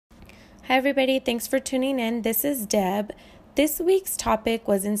Hi, everybody. Thanks for tuning in. This is Deb. This week's topic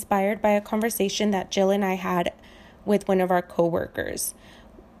was inspired by a conversation that Jill and I had with one of our coworkers.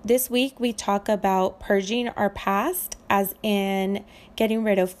 This week, we talk about purging our past, as in getting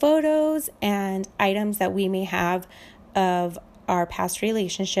rid of photos and items that we may have of our past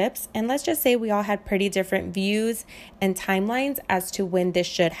relationships. And let's just say we all had pretty different views and timelines as to when this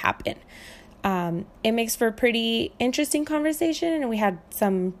should happen. It makes for a pretty interesting conversation, and we had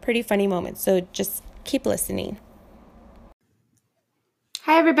some pretty funny moments. So just keep listening.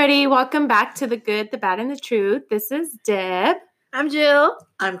 Hi, everybody. Welcome back to The Good, the Bad, and the Truth. This is Deb. I'm Jill.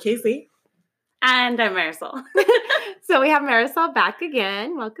 I'm Kacie. And I'm Marisol. So we have Marisol back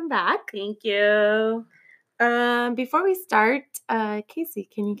again. Welcome back. Thank you. Before we start, Kacie,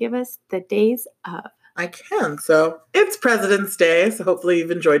 can you give us the days of? I can. So it's President's Day, so hopefully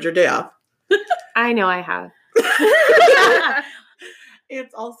you've enjoyed your day off. I know I have.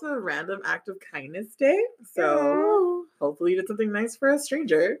 It's also a Random Act of Kindness Day, so hopefully you did something nice for a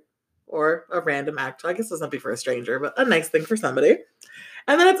stranger. Or a random act. I guess it doesn't be for a stranger, but a nice thing for somebody.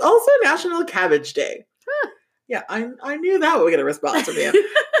 And then it's also National Cabbage Day. Huh. Yeah, I knew that would get a response from you.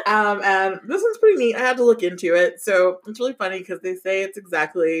 And this one's pretty neat. I had to look into it. So it's really funny because they say it's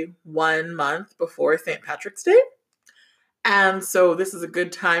exactly 1 month before St. Patrick's Day. And so this is a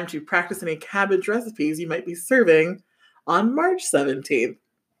good time to practice any cabbage recipes you might be serving on March 17th.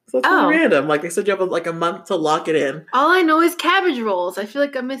 So that's really random. Like they said, you have a month to lock it in. All I know is cabbage rolls. I feel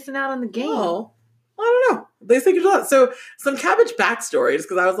like I'm missing out on the game. Oh, I don't know. They say good luck. So some cabbage backstories,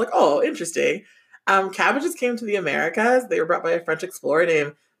 because I was like, oh, interesting. Cabbages came to the Americas. They were brought by a French explorer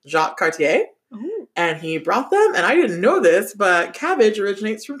named Jacques Cartier. Ooh. And he brought them. And I didn't know this, but cabbage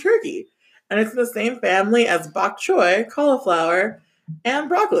originates from Turkey. And it's in the same family as bok choy, cauliflower, and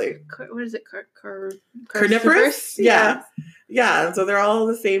broccoli. What is it? Carnivorous? Yeah. Yeah, and so they're all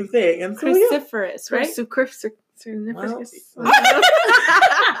the same thing. And so, cruciferous, right?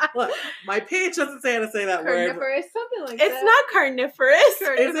 Look, my page doesn't say how to say that word. Carnivorous, something like It's that. not carnivorous.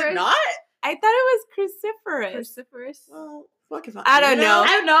 Is it not? I thought it was cruciferous. Cruciferous. Well, fuck if I don't know. I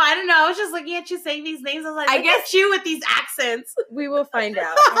don't know. I was just looking at you saying these names. I was like, I guess you with these accents. We will find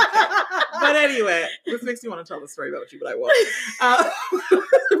out. But anyway, this makes me want to tell the story about you, but I won't.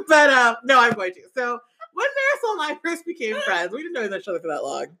 But no, I'm going to. So when Marisol and I first became friends, we didn't know each other for that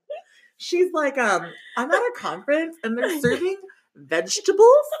long. She's like, I'm at a conference and they're serving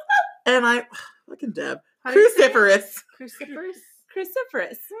vegetables, and fucking Deb, cruciferous.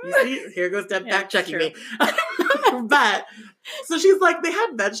 Cruciferous. You see, here goes Deb fact checking me. But so she's like, they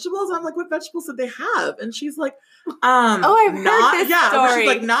had vegetables. And I'm like, what vegetables did they have? And she's like, I've heard this story. She's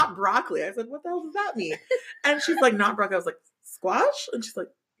like, not broccoli. I said, what the hell does that mean? And she's like, not broccoli. I was like, squash? And she's like,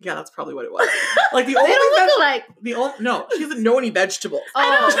 yeah, that's probably what it was. Like the only no, she doesn't know any vegetables. I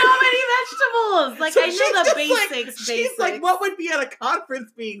don't know any vegetables. Like, so I know the basics. She's like, what would be at a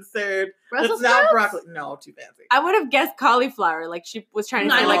conference being served? Brussels that's not broccoli. No, too fancy. I would have guessed cauliflower. Like she was trying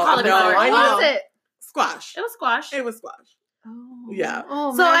to say like cauliflower. I know. What was it? Squash. It was squash. It was squash. Oh. Yeah.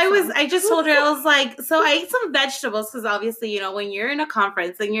 Oh, so I just told her, I was like, so I ate some vegetables because obviously, when you're in a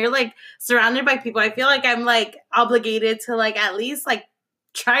conference and you're like surrounded by people, I feel like I'm like obligated to like at least like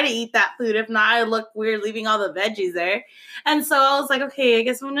try to eat that food. If not, I look weird leaving all the veggies there. And so I was like, okay, I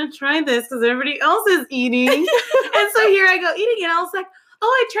guess I'm going to try this because everybody else is eating. And so here I go eating and I was like, oh,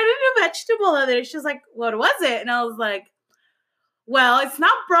 I tried a new vegetable the other day. She was like, what was it? And I was like, well, it's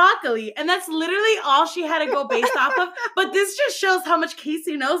not broccoli. And that's literally all she had to go based off of. But this just shows how much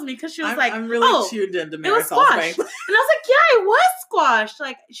Kacie knows me because she was I'm really tuned into Marisol's it was squash. brain. And I was like, yeah, it was squash.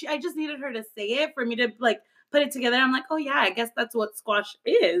 Like, I just needed her to say it for me to like put it together. I'm like, oh yeah, I guess that's what squash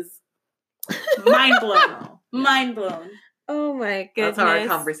is. Mind blown. Mind blown. Oh my goodness. That's how our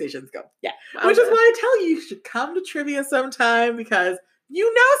conversations go. Yeah. Which is why I tell you should come to trivia sometime because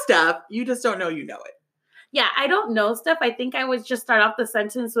you know stuff. You just don't know you know it. Yeah, I don't know stuff. I think I would just start off the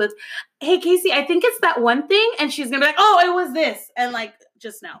sentence with, hey, Kacie, I think it's that one thing. And she's going to be like, oh, it was this. And like,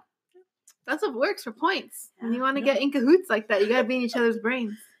 just now. That's what works for points. When you want to get in cahoots like that, you got to be in each other's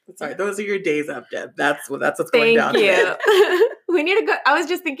brains. Sorry, those are your days up, Deb. That's what's going down. Thank you. We need to go. I was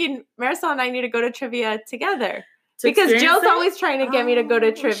just thinking, Marisol and I need to go to trivia together. Because Jill's always trying to get me to go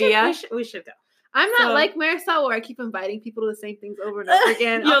to trivia. We should go. I'm not like Marisol where I keep inviting people to the same things over and over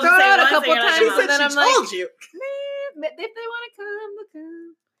again. I'll throw it out a couple times She said and then she I'm like, told you. if they want to come, they'll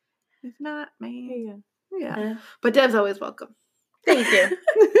come. If not, man. Yeah. But Deb's always welcome. Thank you.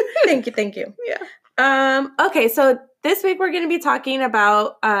 Thank you. Yeah. Okay, so this week we're going to be talking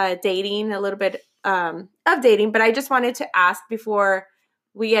about dating, a little bit of dating, but I just wanted to ask before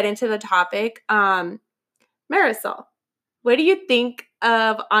we get into the topic, Marisol, what do you think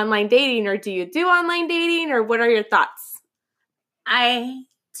of online dating, or do you do online dating, or what are your thoughts? I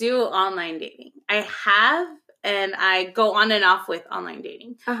do online dating. I have, and I go on and off with online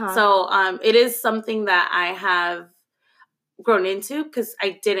dating. So it is something that I have grown into because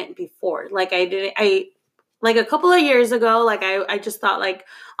I didn't before. Like like a couple of years ago, like I just thought like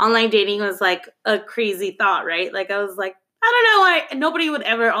online dating was like a crazy thought, right? Like I was like, I don't know why nobody would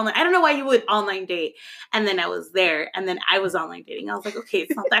ever online. I don't know why you would online date. And then I was there, and then I was online dating. I was like, okay,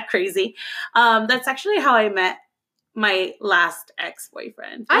 it's not that crazy. That's actually how I met my last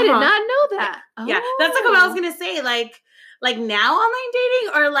ex-boyfriend. I did not know that. Yeah, that's like what I was gonna say. Like now online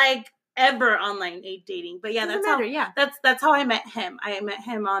dating, or like ever online dating. But yeah, that's how I met him. I met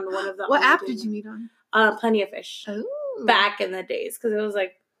him on one of the. What app did you meet on? Plenty of Fish. Oh. Back in the days, because it was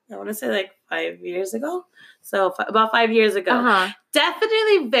like, I want to say like 5 years ago. So about 5 years ago.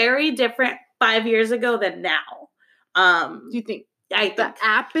 Definitely very different 5 years ago than now. Do you think the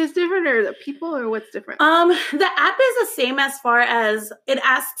app is different, or the people, or what's different? The app is the same as far as it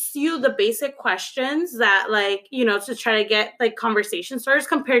asks you the basic questions that, like, you know, to try to get like conversation starters,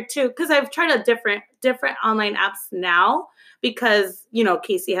 compared to, because I've tried a different online apps now, because, you know,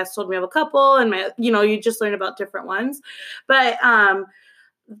 Kacie has told me of a couple, and you just learn about different ones. But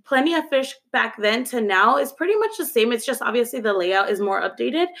Plenty of Fish back then to now is pretty much the same. It's just obviously the layout is more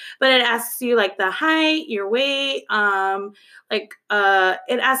updated, but it asks you like the height, your weight, it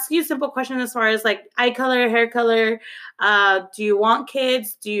asks you simple questions as far as like eye color, hair color, do you want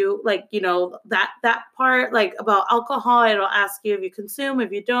kids, do you like, you know, that part, like about alcohol, it'll ask you if you consume,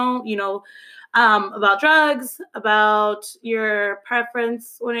 if you don't, you know, about drugs, about your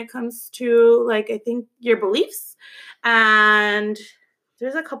preference when it comes to, like, I think your beliefs, and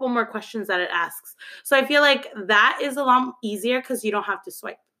there's a couple more questions that it asks. So I feel like that is a lot easier because you don't have to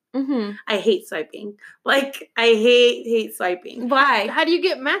swipe. I hate swiping. Like, I hate swiping. Why? How do you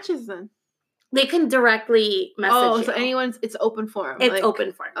get matches then? They can directly message you. So it's open forum. It's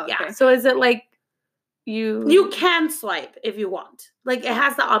open forum, okay. yeah. So is it like you can swipe if you want. Like, it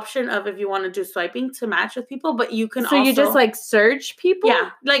has the option of if you want to do swiping to match with people, but you can you just like search people?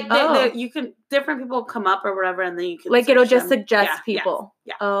 Yeah. Like you can, different people come up or whatever, and then you can like it'll just them. suggest people.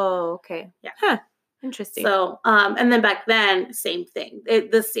 Yeah. Oh, okay. Yeah. Huh. Interesting. So and then back then, same thing.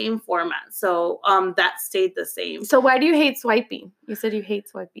 The same format. So that stayed the same. So why do you hate swiping? You said you hate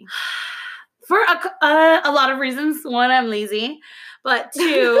swiping. For a lot of reasons. One, I'm lazy. But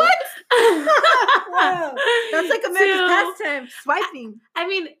two, what? Wow. That's like America's pastime, swiping. I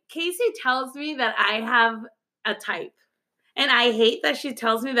mean, Kacie tells me that I have a type. And I hate that she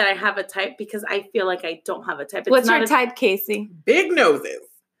tells me that I have a type, because I feel like I don't have a type. What's your type, Kacie? Big noses.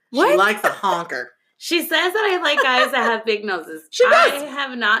 What? She likes a honker. She says that I like guys that have big noses. She does. I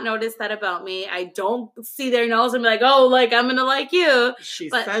have not noticed that about me. I don't see their nose and be like, oh, like, I'm going to like you. She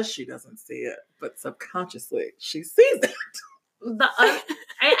says she doesn't see it, but subconsciously she sees it.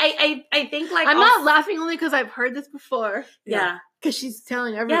 I think, like, I'm not laughing only because I've heard this before. Yeah. Because she's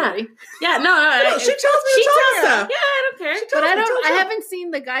telling everybody. Yeah, no. She tells me stuff. Yeah, I don't care. But I haven't seen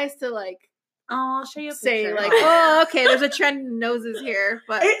the guys to, like, I'll show you a say, picture. like, oh, okay, there's a trend in noses here.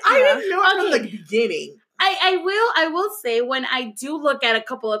 But I didn't know it from the beginning. I will say, when I do look at a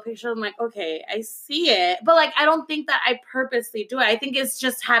couple of pictures, I'm like, okay, I see it. But, like, I don't think that I purposely do it. I think it's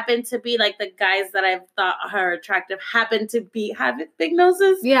just happened to be, like, the guys that I've thought are attractive happen to have big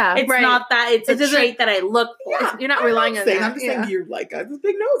noses. Yeah, it's not that. It's a trait that I look for. Yeah, you're not relying on that. I'm just saying you like guys with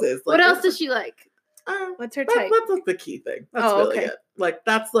big noses. Like, what else does she like? What's her type? That's like the key thing. That's really it. Like,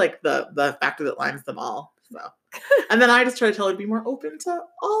 that's like the factor that lines them all. So, and then I just try to tell her to be more open to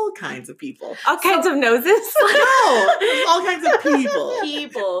all kinds of people. All kinds of noses? No, all kinds of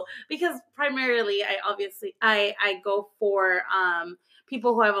people. Because primarily, I go for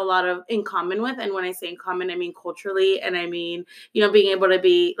people who I have a lot of in common with. And when I say in common, I mean culturally. And I mean, you know, being able to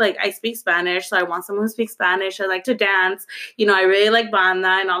be, like, I speak Spanish. So I want someone who speaks Spanish. I like to dance. You know, I really like banda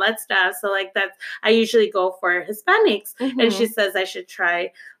and all that stuff. So, like, I usually go for Hispanics. And she says I should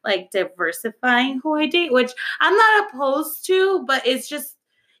try, like, diversifying who I date, which I'm not opposed to, but it's just,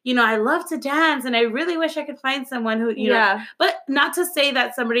 you know, I love to dance, and I really wish I could find someone who, you know, but not to say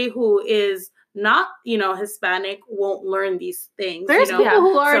that somebody who is not, you know, Hispanic won't learn these things. There's you know? people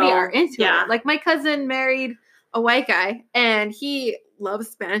who already are into it. Like, my cousin married a white guy, and he loves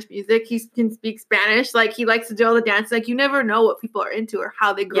Spanish music. He can speak Spanish. Like, he likes to do all the dance. Like, you never know what people are into or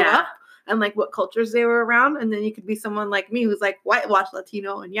how they grew up. And, like, what cultures they were around. And then you could be someone like me who's, like, whitewash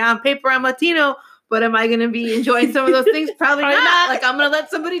Latino. And, on paper, I'm Latino. But am I going to be enjoying some of those things? Probably not. Like, I'm going to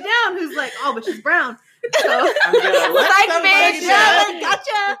let somebody down who's like, oh, but she's brown. So, I'm gonna let like, somebody bitch, know.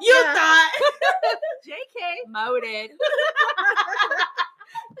 gotcha. You Yeah. thought. JK. Moted.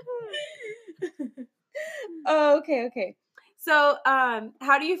 Oh, okay. So,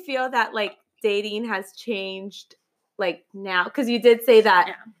 how do you feel that like dating has changed like now? Because you did say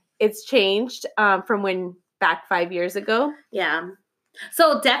that it's changed from when back 5 years ago. Yeah.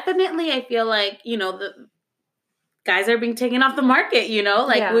 So definitely I feel like, the guys are being taken off the market,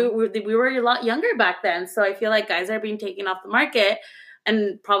 like Yeah. we were a lot younger back then. So I feel like guys are being taken off the market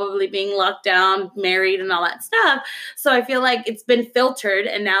and probably being locked down, married and all that stuff. So I feel like it's been filtered.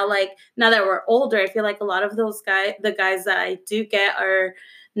 And now that we're older, I feel like a lot of the guys that I do get are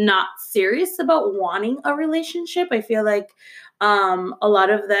not serious about wanting a relationship. I feel like a lot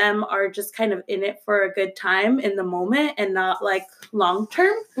of them are just kind of in it for a good time in the moment and not like long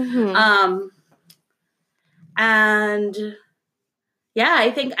term. Mm-hmm. And yeah,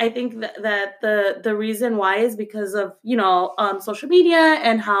 I think that the reason why is because of social media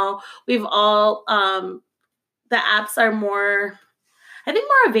and how we've all the apps are more, I think,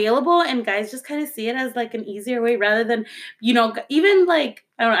 more available, and guys just kind of see it as like an easier way rather than, even like,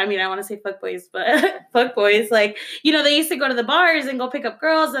 I want to say fuck boys, but fuck boys, like, they used to go to the bars and go pick up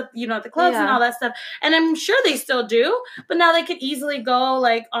girls at the clubs and all that stuff. And I'm sure they still do, but now they could easily go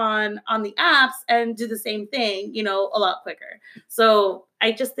like on the apps and do the same thing, a lot quicker. So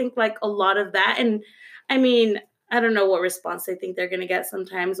I just think like a lot of that. And I mean, I don't know what response they think they're going to get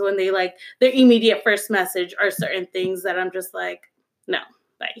sometimes when they like their immediate first message are certain things that I'm just like, no,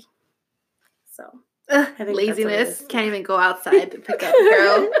 bye. So I think laziness. Can't even go outside to pick up a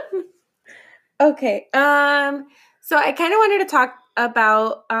girl. Okay. So I kind of wanted to talk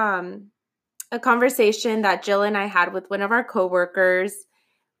about a conversation that Jill and I had with one of our coworkers.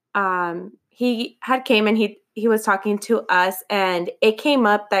 He had came and he was talking to us, and it came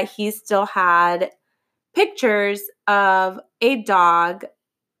up that he still had pictures of a dog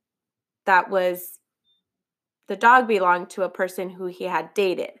the dog belonged to a person who he had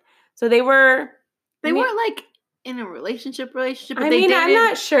dated. So they weren't like in a relationship, but I'm they dated I'm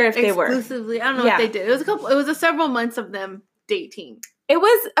not sure if they were. Exclusively. I don't know what they did. It was several months of them dating. It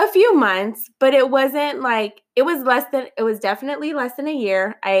was a few months, but it wasn't like, it was definitely less than a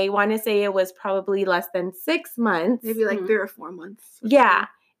year. I want to say it was probably less than 6 months. Maybe like 3 or 4 months. Yeah.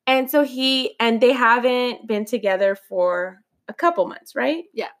 And so they haven't been together for a couple months, right?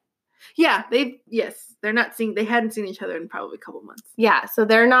 Yeah. Yeah, they hadn't seen each other in probably a couple months. Yeah, so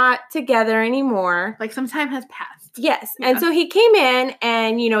they're not together anymore. Like some time has passed. Yes. Yeah. And so he came in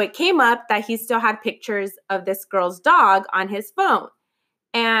and, it came up that he still had pictures of this girl's dog on his phone.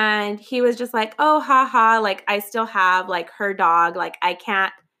 And he was just like, oh, haha, like I still have like her dog. Like I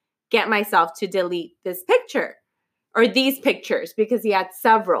can't get myself to delete this picture or these pictures because he had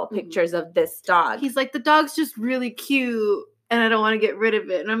several pictures of this dog. He's like, the dog's just really cute and I don't want to get rid of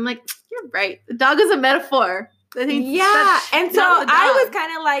it. And I'm like, you're right. The dog is a metaphor. Yeah. And so I was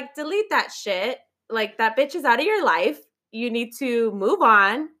kind of like, delete that shit. Like that bitch is out of your life. You need to move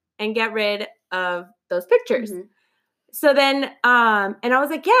on and get rid of those pictures. Mm-hmm. So then, and I was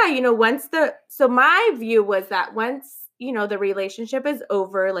like, yeah, so my view was that once, the relationship is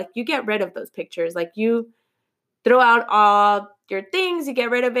over, like you get rid of those pictures, like you throw out all your things, you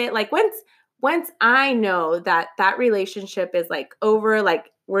get rid of it. Like once I know that relationship is like over, like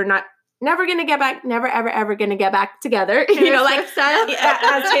we're never going to get back, never, ever, ever going to get back together, as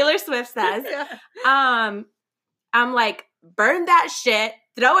Taylor Swift says, I'm like, burn that shit,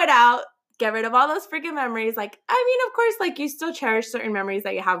 throw it out. Get rid of all those freaking memories. Like, I mean, of course, like you still cherish certain memories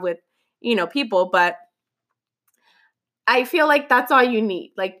that you have with, people, but I feel like that's all you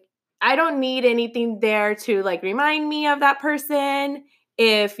need. Like, I don't need anything there to like remind me of that person.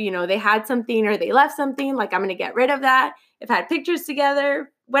 If, they had something or they left something, like I'm going to get rid of that. If I had pictures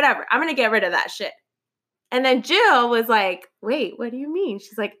together, whatever, I'm going to get rid of that shit. And then Jill was like, wait, what do you mean?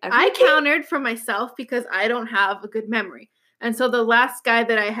 She's like, I countered for myself because I don't have a good memory. And so the last guy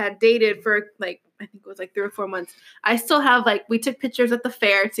that I had dated for like, I think it was like 3 or 4 months, I still have like, we took pictures at the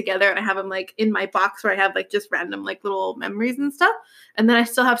fair together and I have them like in my box where I have like just random like little memories and stuff. And then I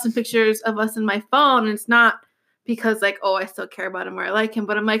still have some pictures of us in my phone. And it's not because like, oh, I still care about him or I like him,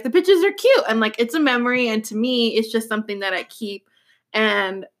 but I'm like, the pictures are cute. And like, it's a memory. And to me, it's just something that I keep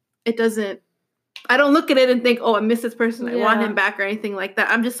and I don't look at it and think, oh, I miss this person. I want him back or anything like that.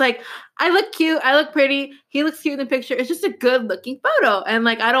 I'm just like, I look cute. I look pretty. He looks cute in the picture. It's just a good looking photo. And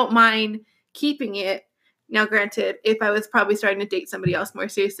like, I don't mind keeping it. Now, granted, if I was probably starting to date somebody else more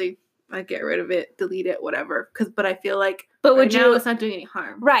seriously, I'd get rid of it, delete it, whatever. But I feel like now it's not doing any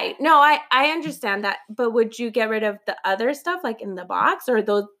harm. Right. No, I understand that. But would you get rid of the other stuff like in the box or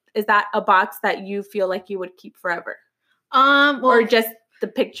those is that a box that you feel like you would keep forever? Well, or just the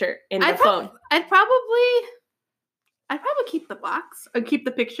picture in the phone? I'd probably keep the box. I'd keep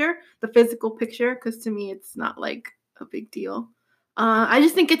the picture, the physical picture, because to me it's not like a big deal. I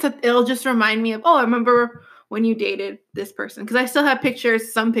just think it'll just remind me of, I remember when you dated this person, because I still have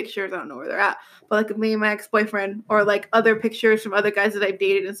pictures, some pictures, I don't know where they're at, but like of me and my ex-boyfriend, or like other pictures from other guys that I've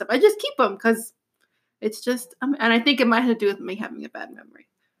dated and stuff. I just keep them because it's just, and I think it might have to do with me having a bad memory,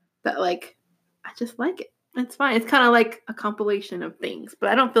 that like, I just like it. It's fine. It's kind of like a compilation of things, but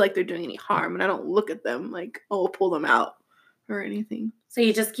I don't feel like they're doing any harm, and I don't look at them like, pull them out or anything. So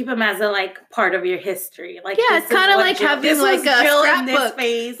you just keep them as a like part of your history, like it's kind of like having like a scrapbook.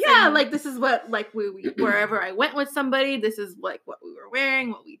 Phase like this is what like we wherever I went with somebody, this is like what we were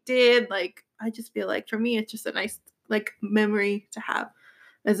wearing, what we did. Like I just feel like for me, it's just a nice like memory to have,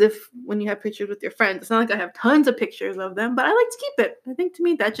 as if when you have pictures with your friends. It's not like I have tons of pictures of them, but I like to keep it. I think to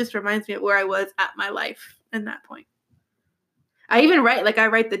me that just reminds me of where I was at my life in that point. I even write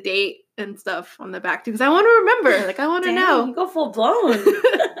the date and stuff on the back too, because I want to remember. Like I want to know. You go full blown.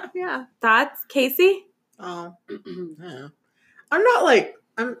 Yeah. Thoughts, Kacie? Oh, yeah. I'm not like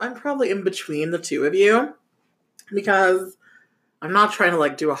I'm probably in between the two of you, because I'm not trying to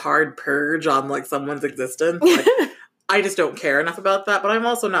like do a hard purge on like someone's existence. Like, I just don't care enough about that. But I'm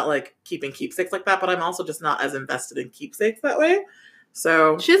also not like keeping keepsakes like that. But I'm also just not as invested in keepsakes that way.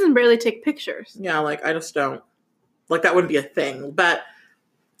 So she doesn't barely take pictures. Yeah, like I just don't. Like, that wouldn't be a thing. But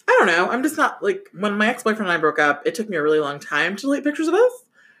I don't know. I'm just not, like, when my ex-boyfriend and I broke up, it took me a really long time to delete pictures of us.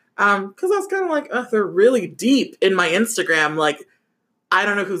 Because I was kind of like, they're really deep in my Instagram. Like, I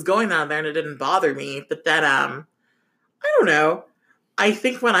don't know who's going down there, and it didn't bother me. But then, I don't know. I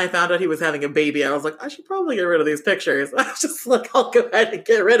think when I found out he was having a baby, I was like, I should probably get rid of these pictures. I was just like, I'll go ahead and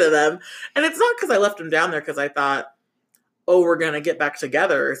get rid of them. And it's not because I left them down there because I thought, we're going to get back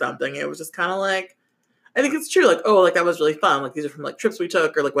together or something. It was just kind of like, I think it's true. Like, like that was really fun. Like these are from like trips we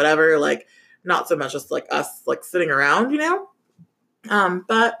took or like whatever. Like not so much just like us like sitting around, you know?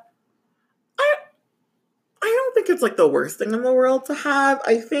 But I don't think it's like the worst thing in the world to have.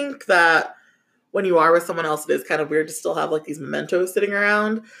 I think that when you are with someone else, it is kind of weird to still have like these mementos sitting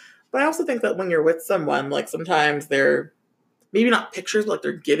around. But I also think that when you're with someone, like sometimes they're maybe not pictures, but like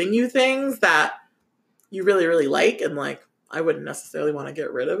they're giving you things that you really, really like. And like, I wouldn't necessarily want to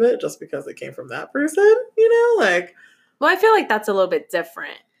get rid of it just because it came from that person, you know? Like, well, I feel like that's a little bit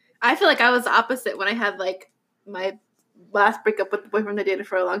different. I feel like I was the opposite when I had like my last breakup with the boyfriend I dated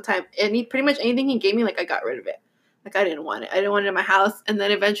for a long time. And he pretty much anything he gave me, like I got rid of it. Like I didn't want it. I didn't want it in my house. And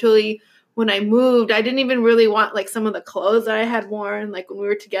then eventually when I moved, I didn't even really want like some of the clothes that I had worn, like when we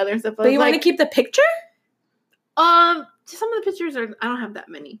were together and stuff. But you want to keep the picture? Some of the pictures I don't have that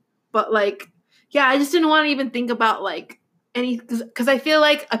many. But like, yeah, I just didn't want to even think about like, because I feel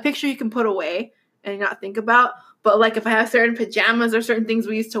like a picture you can put away and not think about, but like if I have certain pajamas or certain things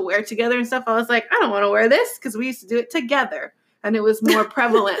we used to wear together and stuff, I was like, I don't want to wear this because we used to do it together, and it was more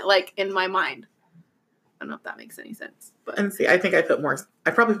prevalent like in my mind. I don't know if that makes any sense. But and see, I think I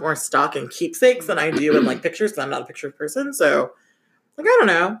probably put more stock in keepsakes than I do in like pictures, because I'm not a picture person. So like I don't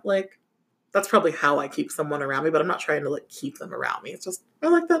know, like that's probably how I keep someone around me, but I'm not trying to like keep them around me. It's just I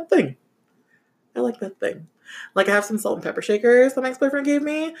like that thing. Like, I have some salt and pepper shakers that my ex-boyfriend gave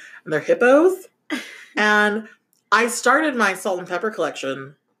me, and they're hippos. And I started my salt and pepper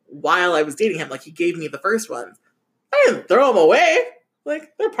collection while I was dating him. Like, he gave me the first ones. I didn't throw them away.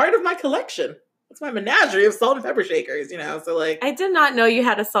 Like, they're part of my collection. It's my menagerie of salt and pepper shakers, you know? So, like... I did not know you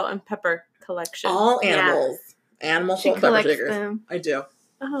had a salt and pepper collection. All animals. Yeah. Animal salt and pepper shakers. Them. I do.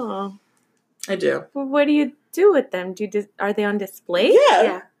 Oh. I do. Well, what do you do with them? Are they on display?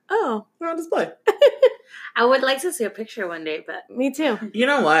 Yeah. Oh. They're on display. I would like to see a picture one day, but... Me too. You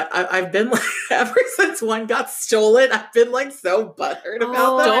know what? I've been like, ever since one got stolen, I've been like so butthurt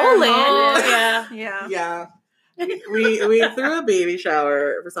about that. Stolen? Oh, yeah. Yeah. We threw a baby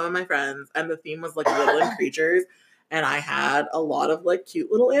shower for some of my friends, and the theme was like woodland creatures. And I had a lot of like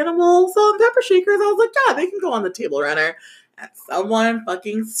cute little animal salt and pepper shakers. I was like, yeah, they can go on the table runner. And someone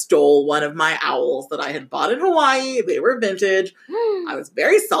fucking stole one of my owls that I had bought in Hawaii. They were vintage. I was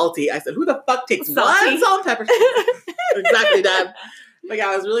very salty. I said, who the fuck takes one salt and pepper shaker? Exactly, Deb. But yeah,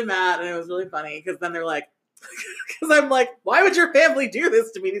 I was really mad, and it was really funny because then they're like, because I'm like, why would your family do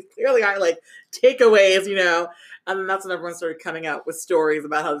this to me? These clearly aren't like takeaways, you know? And then that's when everyone started coming out with stories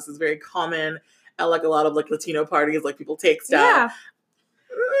about how this is very common at like a lot of like Latino parties, like people take stuff. Yeah.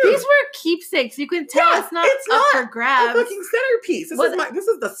 These were keepsakes. You can tell it's not up for grabs. A fucking centerpiece. This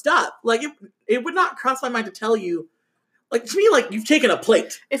is the stuff. Like it would not cross my mind to tell you. Like to me, like you've taken a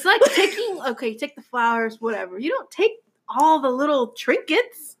plate. It's like taking you take the flowers, whatever. You don't take all the little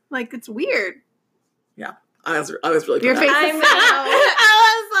trinkets. Like, it's weird. Yeah. I was really Your put face out. is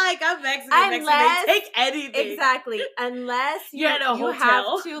I was like, I'm Mexican. Unless- They take anything. Exactly. Unless You're at a you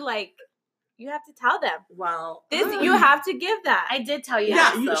hotel. have to, like, you have to tell them. Well, You have to give that. I did tell you.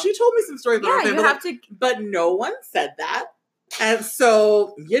 yeah, that, so. she told me some stories. Yeah, you have to. But no one said that. And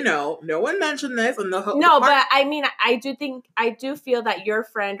so, no one mentioned this. And But I mean, I do feel that your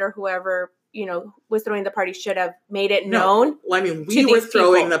friend or whoever, was throwing the party should have made it known. Well, I mean, we were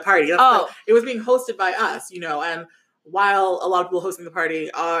throwing the party. It was being hosted by us, and while a lot of people hosting the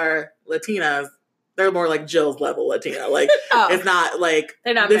party are Latinas, they're more like Jill's level Latina. Like, it's not like,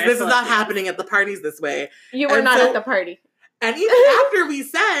 they're not this is not happening at the parties this way. You were not at the party. And even after we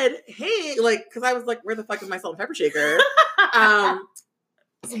said, hey, like, because I was like, where the fuck is my salt and pepper shaker?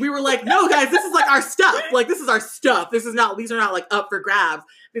 We were like, no, guys, this is like our stuff. Like, this is our stuff. These are not like up for grabs.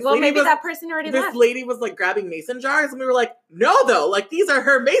 Maybe that person already left. This lady was like grabbing mason jars, and we were like, no, though, like, these are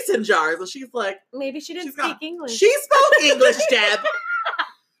her mason jars. And she's like, maybe she didn't speak English. She spoke English, Deb.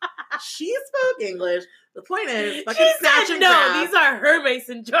 She spoke English. The point is, fucking she snatch said, and no, grab. these are her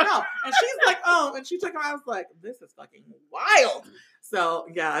mason jars. No. And she's like, oh, and she took them. I was like, this is fucking wild. So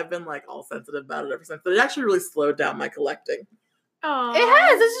yeah, I've been like all sensitive about it ever since. But it actually really slowed down my collecting. Oh, it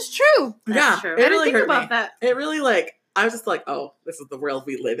has. This is true. That's true. It really think hurt about me. that. It really I was just like, oh, this is the world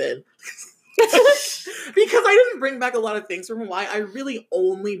we live in. Because I didn't bring back a lot of things from Hawaii. I really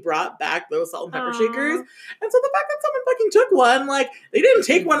only brought back those salt and pepper shakers. And so the fact that someone fucking took one, like, they didn't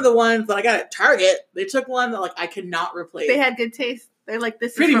take one of the ones that I got at Target. They took one that, like, I could not replace. They had good taste. They're like,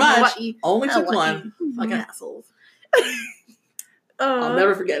 this pretty is from much Hawaii. only took Hawaii. one. Fucking assholes. I'll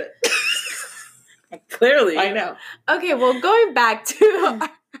never forget it. Clearly. I know. Okay, well, going back to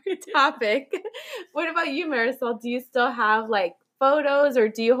our topic, what about you, Marisol? Do you still have, like, photos, or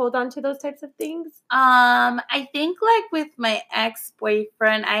do you hold on to those types of things? I think, like, with my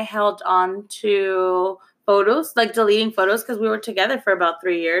ex-boyfriend, I held on to photos, like deleting photos, because we were together for about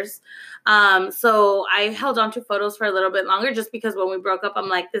 3 years. So I held on to photos for a little bit longer, just because when we broke up, I'm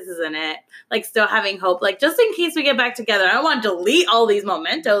like, this isn't it. Like, still having hope, like, just in case we get back together. I don't want to delete all these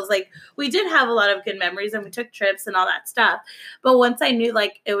mementos. Like, we did have a lot of good memories, and we took trips and all that stuff. But once I knew,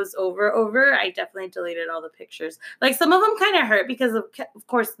 like, it was over, I definitely deleted all the pictures. Like, some of them kind of hurt because of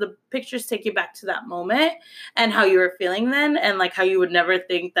course the pictures take you back to that moment and how you were feeling then, and like how you would never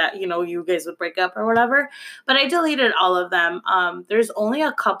think that, you guys would break up or whatever. But I deleted all of them. There's only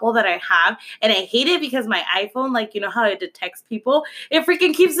a couple that I have, and I hate it because my iPhone, like, how it detects people, it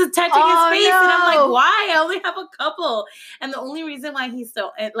freaking keeps detecting his face, and I'm like, why? I only have a couple. And the only reason why I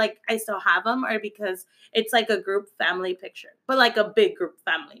still have them are because it's like a group family picture, but like a big group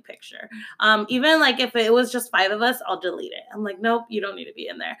family picture. Even like if it was just 5 of us, I'll delete it. I'm like, nope, you don't need to be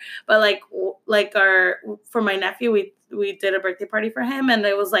in there. But for my nephew, we did a birthday party for him, and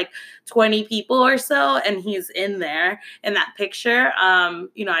there was like 20 people or so, and he's in there in that picture. I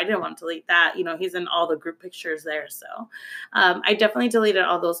didn't want to delete that. He's in all the group pictures there. So I definitely deleted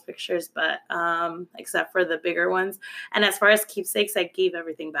all those pictures, but except for the bigger ones. And as far as keepsakes, I gave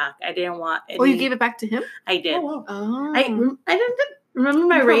everything back. I didn't want any. Oh, you gave it back to him? I did. Oh, wow. Oh. I didn't remember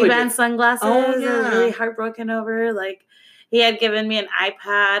my Ray-Ban sunglasses. Oh, yeah. I was really heartbroken over. Like, he had given me an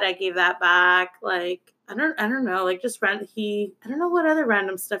iPad. I gave that back. Like, I don't know. Like, just I don't know what other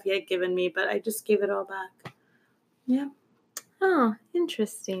random stuff he had given me, but I just gave it all back. Yeah. Oh,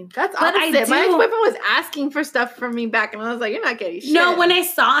 interesting. That's But I opposite. My do- ex-boyfriend was asking for stuff from me back, and I was like, you're not getting shit. No, when I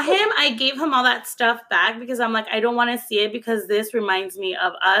saw him, I gave him all that stuff back because I'm like, I don't want to see it because this reminds me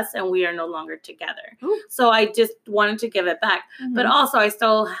of us and we are no longer together. Ooh. So I just wanted to give it back. Mhm. But also, I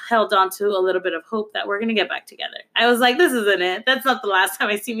still held on to a little bit of hope that we're going to get back together. I was like, this isn't it. That's not the last time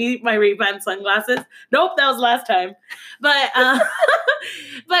I see my Ray-Ban sunglasses. Nope, that was last time. But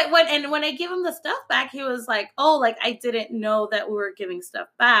but when I gave him the stuff back, he was like, oh, like, I didn't know that we were giving stuff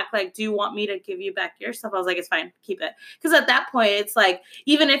back. Like, do you want me to give you back your stuff? I was like, it's fine, keep it. Because at that point, it's like,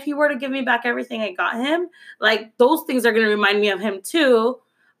 even if he were to give me back everything I got him, like, those things are going to remind me of him too.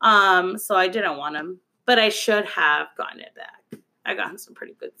 So I didn't want him, but I should have gotten it back. I got him some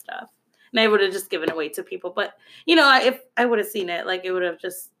pretty good stuff, and I would have just given it away to people. But if I would have seen it, like, it would have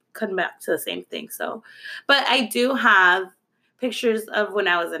just come back to the same thing. So, but I do have pictures of when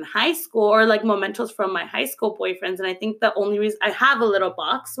I was in high school, or like mementos from my high school boyfriends. And I think the only reason I have a little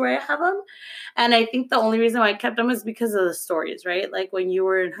box where I have them. And I think the only reason why I kept them is because of the stories, right? Like when you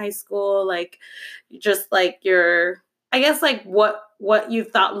were in high school, like just like I guess like what you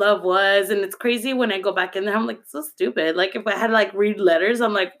thought love was. And it's crazy when I go back in there, I'm like, so stupid. Like if I had to like read letters,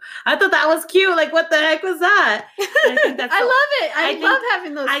 I'm like, I thought that was cute. Like what the heck was that? And I think that's I love it. I love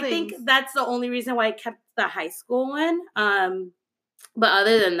having those I things. think that's the only reason why I kept the high school one. But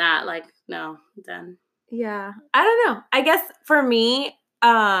other than that, like, no, done. Yeah. I don't know. I guess for me,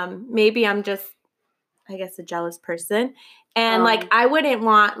 maybe I'm just, I guess, a jealous person. And like, I wouldn't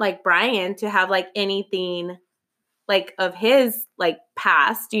want like Brian to have like anything like of his like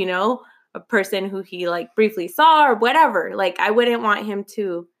past, you know, a person who he like briefly saw or whatever. Like, I wouldn't want him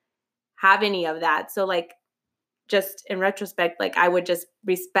to have any of that. So like, just in retrospect, like I would just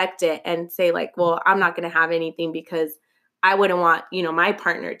respect it and say like, well, I'm not going to have anything because I wouldn't want, you know, my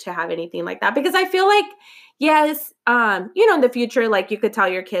partner to have anything like that. Because I feel like, yes, you know, in the future, like you could tell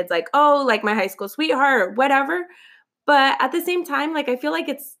your kids like, oh, like my high school sweetheart or whatever. But at the same time, like I feel like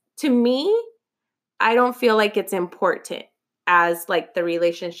it's, to me, I don't feel like it's important as like the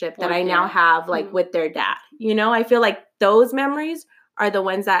relationship that I now have like with their dad. You know, I feel like those memories are the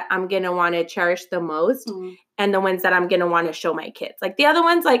ones that I'm going to want to cherish the most and the ones that I'm going to want to show my kids. Like the other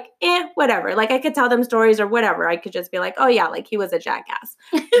ones, like, whatever. Like I could tell them stories or whatever. I could just be like, oh yeah, like he was a jackass.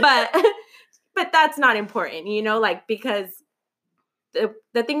 But that's not important, you know, like because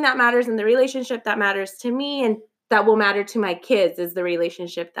the thing that matters in the relationship that matters to me and that will matter to my kids is the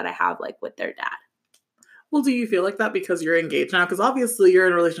relationship that I have like with their dad. Well, do you feel like that because you're engaged now? Because obviously you're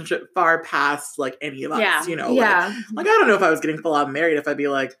in a relationship far past like any of us, you know? Yeah. Like I don't know if I was getting full on married if I'd be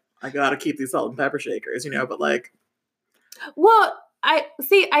like, I gotta keep these salt and pepper shakers, you know? But like, well, I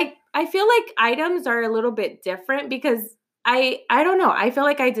feel like items are a little bit different because I don't know. I feel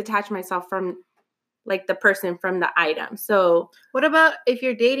like I detach myself from like the person from the item. So what about if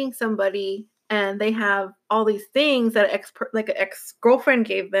you're dating somebody and they have all these things that an ex-girlfriend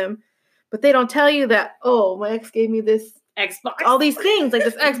gave them, but they don't tell you that, oh, my ex gave me this Xbox, all these things like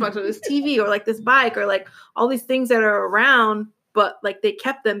this Xbox or this TV or like this bike or like all these things that are around, but like they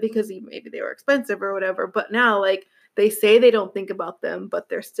kept them because maybe they were expensive or whatever. But now like they say they don't think about them, but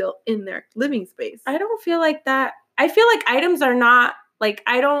they're still in their living space. I don't feel like that. I feel like items are not like,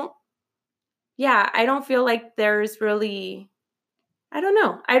 I don't feel like there's really, I don't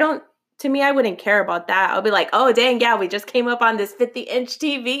know. To me, I wouldn't care about that. I'll be like, oh, dang, yeah, we just came up on this 50-inch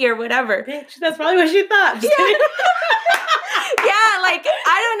TV or whatever. Bitch, that's probably what she thought. Yeah. Yeah, like,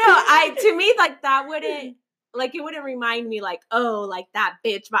 I don't know. To me, like, that wouldn't, like, it wouldn't remind me, like, oh, like, that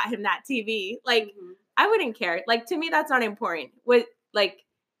bitch bought him that TV. Like, I wouldn't care. Like, to me, that's not important. Like,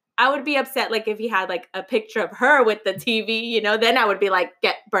 I would be upset, like, if he had, like, a picture of her with the TV, you know, then I would be like,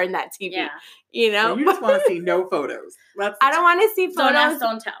 burn that TV. Yeah. You know? So you just want to see no photos. I don't want to see photos. Don't ask,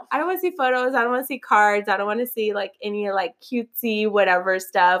 don't tell. I don't want to see photos. I don't want to see cards. I don't want to see, like, any, like, cutesy whatever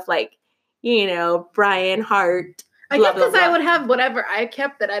stuff, like, you know, Brian Hart. I guess because I would have whatever I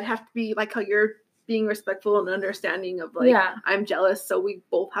kept that I'd have to be, like, how you're being respectful and understanding of, like, I'm jealous, so we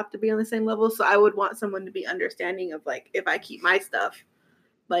both have to be on the same level. So I would want someone to be understanding of, like, if I keep my stuff,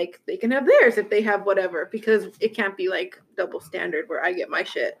 like, they can have theirs if they have whatever, because it can't be, like, double standard where I get my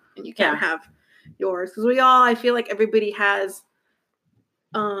shit and you can't have yours. Because I feel like everybody has,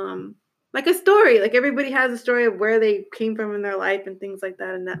 like, a story. Like, everybody has a story of where they came from in their life and things like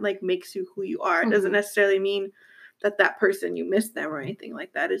that, and that, like, makes you who you are. It doesn't necessarily mean that person, you miss them or anything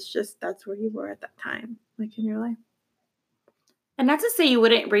like that. It's just that's where you were at that time, like, in your life. And not to say you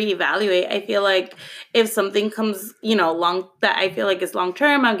wouldn't reevaluate. I feel like if something comes, you know, that I feel like is long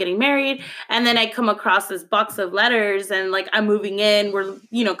term, I'm getting married, and then I come across this box of letters and like I'm moving in, we're,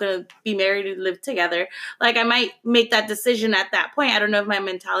 you know, going to be married and live together. Like I might make that decision at that point. I don't know if my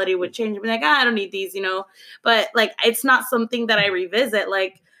mentality would change. I'd be like, I don't need these, you know, but like it's not something that I revisit.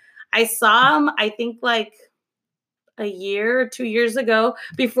 Like I saw them, I think like a year or 2 years ago.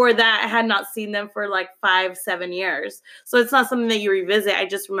 Before that, I had not seen them for like 5-7 years. So it's not something that you revisit. I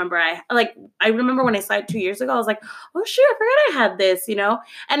just remember I remember when I saw it 2 years ago, I was like, oh shit, I forgot I had this, you know?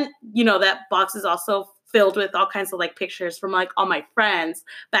 And you know, that box is also filled with all kinds of like pictures from like all my friends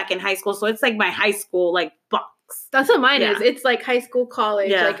back in high school. So it's like my high school like box. That's what mine is. It's like high school,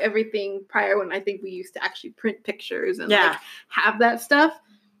 college, like everything prior when I think we used to actually print pictures and like have that stuff.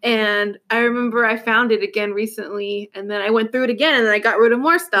 And I remember I found it again recently, and then I went through it again, and then I got rid of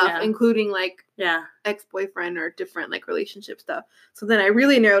more stuff, including like ex-boyfriend or different like relationship stuff. So then I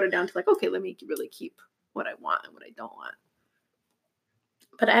really narrowed it down to like, okay, let me really keep what I want and what I don't want.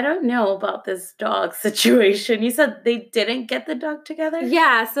 But I don't know about this dog situation. You said they didn't get the dog together?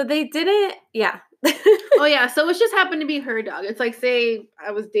 Yeah, so they didn't. Yeah. Oh yeah, so it just happened to be her dog. It's like, say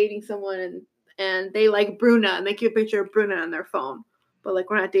I was dating someone and they like Bruna, and they keep a picture of Bruna on their phone. But,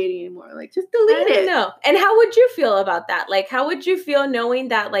 like, we're not dating anymore. Like, just delete it. No. And how would you feel about that? Like, how would you feel knowing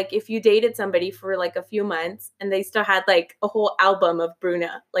that, like, if you dated somebody for, like, a few months and they still had, like, a whole album of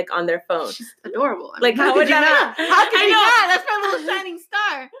Bruna, like, on their phone? She's adorable. Like, how would that? How could you not? That's my little shining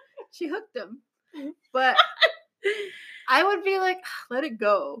star. She hooked him. But I would be like, let it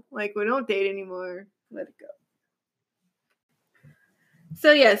go. Like, we don't date anymore. Let it go.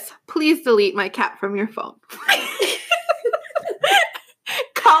 So yes, please delete my cat from your phone.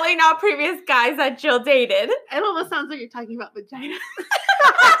 Calling out previous guys that Jill dated. It almost sounds like you're talking about vagina.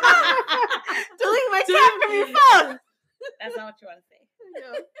 Delete my cat from your phone. That's not what you want to say.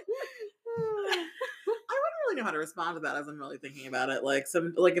 I wouldn't really know how to respond to that as I'm really thinking about it. Like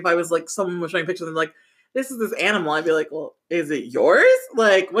if I was like someone was showing pictures and like, this is this animal, I'd be like, well, is it yours?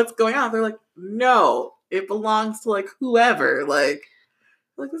 Like, what's going on? They're like, no, it belongs to like whoever. Like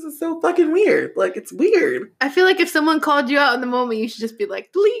this is so fucking weird. Like, it's weird. I feel like if someone called you out in the moment, you should just be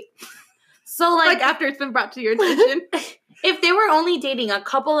like, delete. So like after it's been brought to your attention. If they were only dating a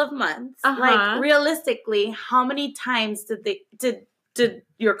couple of months, like realistically, how many times did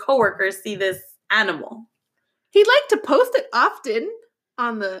your coworkers see this animal? He'd like to post it often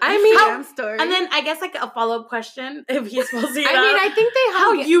on the Instagram story. And then I guess like a follow-up question, if he's supposed to. I think they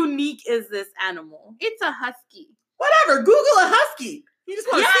how unique is this animal? It's a husky. Whatever. Google a husky. You just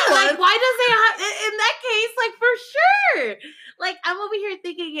want to see one. Like, why does they have, in that case, like, for sure. Like, I'm over here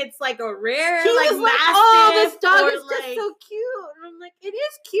thinking it's, like, a rare, he like, was like, mastiff. oh, this dog is like, just so cute. And I'm like, it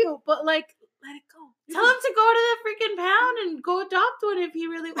is cute, but, like, let it go. Tell him to go to the freaking pound and go adopt one if he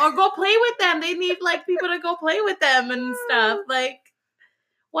really, or go play with them. They need, like, people to go play with them and stuff. Like,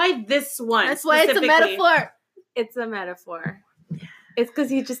 why this one? That's why it's a metaphor. It's a metaphor. It's because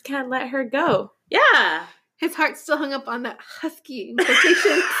he just can't let her go. Yeah. His heart's still hung up on that husky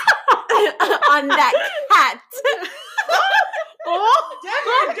implication. On that cat.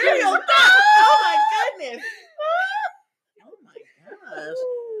 Deb, dirty old cat. Oh my goodness. Oh my gosh.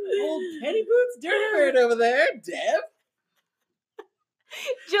 Old Penny Boots Dirty Bird over there, Deb.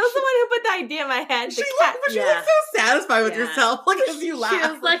 Jill's the one who put the idea in my head. She looked so satisfied with yourself. Look as you laugh. She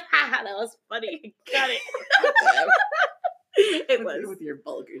was like, haha, that was funny. Got it. It was. With your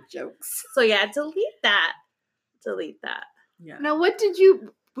vulgar jokes. So yeah, delete that. Yeah. Now,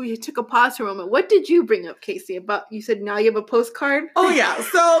 we took a pause for a moment. What did you bring up, Kacie, about, you said now you have a postcard? Oh, yeah.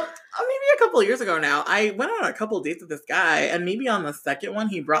 So maybe a couple of years ago now, I went on a couple of dates with this guy, and maybe on the second one,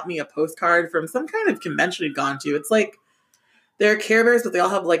 he brought me a postcard from some kind of convention he'd gone to. It's like, they're Care Bears, but they all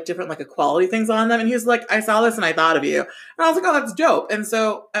have like different like equality things on them. And he was like, I saw this and I thought of you. And I was like, oh, that's dope. And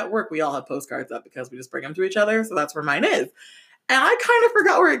so at work, we all have postcards up because we just bring them to each other. So that's where mine is. And I kind of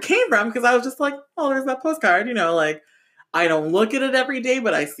forgot where it came from because I was just like, oh, there's that postcard. You know, like, I don't look at it every day,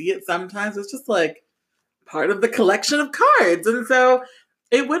 but I see it sometimes. It's just like part of the collection of cards. And so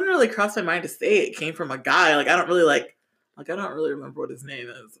it wouldn't really cross my mind to say it came from a guy. Like, I don't really remember what his name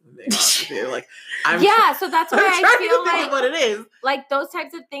is. I'm being honest with you. Like, so that's why I feel like what it is. Like, those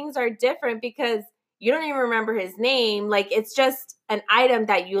types of things are different because you don't even remember his name. Like, it's just an item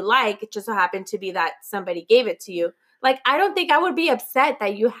that you like. It just so happened to be that somebody gave it to you. Like, I don't think I would be upset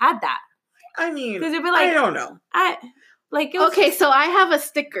that you had that. I mean, because it'd be like, I don't know. Okay, so I have a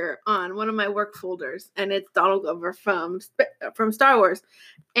sticker on one of my work folders, and it's Donald Glover from Star Wars,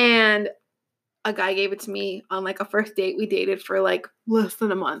 and a guy gave it to me on like a first date. We dated for like less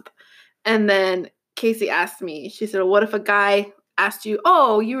than a month, and then Kacie asked me. She said, "What if a guy asked you,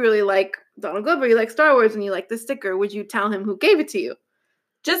 oh, you really like Donald Glover, you like Star Wars, and you like the sticker? Would you tell him who gave it to you?"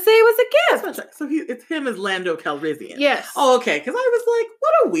 Just say it was a gift. So it's him as Lando Calrissian. Yes. Oh, okay. Because I was like,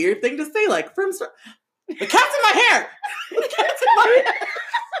 what a weird thing to say. Like, the cat's in my hair. The cat's in my hair.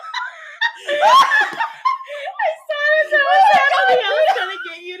 I saw it. That was happening. I was trying to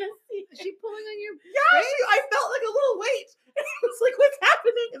get you to see. Is she pulling on your Yeah, I felt like a little weight. And I was like, what's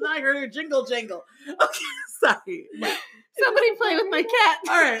happening? And then I heard her jingle jangle. Okay, sorry. Somebody play with my cat.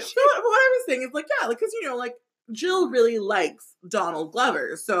 All right. So what I was saying is like, yeah, because, you know, like, Jill really likes Donald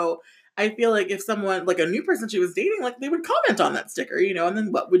Glover. So I feel like if someone, like a new person she was dating, like they would comment on that sticker, you know, and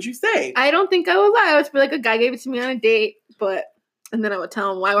then what would you say? I don't think I would lie. I would be like, a guy gave it to me on a date, and then I would tell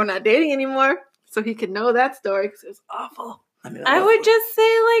him why we're not dating anymore so he could know that story because it was awful. I would just say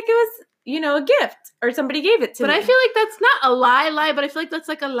like it was, you know, a gift or somebody gave it to me. But I feel like that's not a lie, but I feel like that's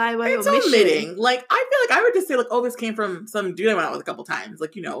like a lie by omission. It's omitting. Like, I feel like I would just say like, oh, this came from some dude I went out with a couple times.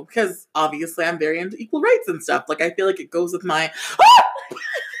 Like, you know, because obviously I'm very into equal rights and stuff. Like, I feel like it goes with my...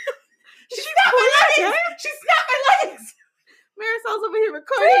 She snapped my legs! She snapped my legs! Marisol's over here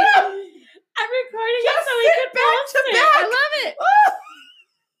recording. I'm recording it so we could post it. I love it.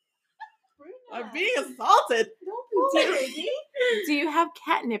 I'm being assaulted. Do you have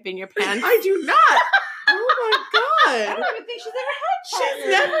catnip in your pants? I do not. Oh my god. I don't even think she's ever had She's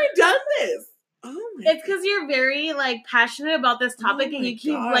never done this. Oh my It's because you're very like passionate about this topic and you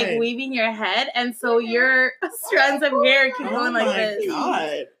keep like weaving your head, and so your strands of hair keep going like this.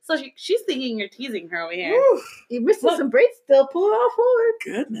 God. So she's thinking you're teasing her over here. Oof. You're missing some braids still. Pull it all forward.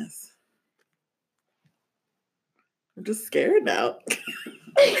 Goodness. I'm just scared now.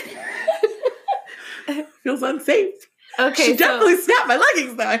 Feels unsafe. Okay, She definitely snapped my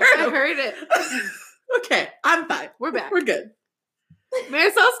leggings though. I heard it. Okay, I'm fine. We're back. We're good.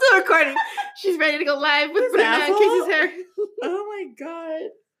 Marisol's still recording. She's ready to go live with Bruna and Casey's hair. Oh my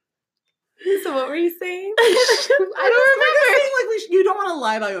god. So what were you saying? I don't remember. Saying, like, you don't want to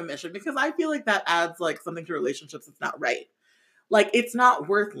lie by omission because I feel like that adds like something to relationships that's not right. Like it's not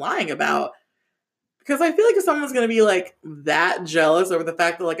worth lying about. Because I feel like if someone's gonna be like that jealous over the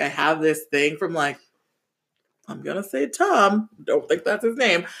fact that like I have this thing from like, I'm gonna say Tom, don't think that's his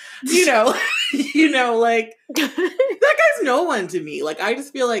name. Like that guy's no one to me. Like I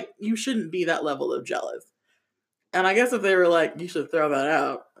just feel like you shouldn't be that level of jealous. And I guess if they were like, you should throw that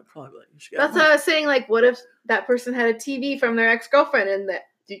out, I'd probably be like, you should get That's what I was saying. Like, what if that person had a TV from their ex-girlfriend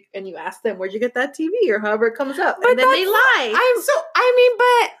and you ask them, where'd you get that TV or however it comes up, and then they lie.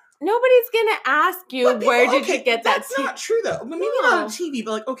 But nobody's gonna ask you where did you get that. That's not true though. Maybe not on TV,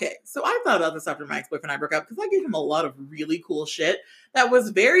 but like, okay. So I thought about this after my ex-boyfriend and I broke up because I gave him a lot of really cool shit that was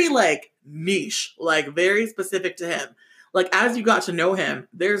very like niche, like very specific to him. Like as you got to know him,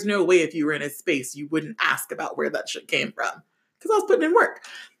 there's no way if you were in his space you wouldn't ask about where that shit came from because I was putting in work.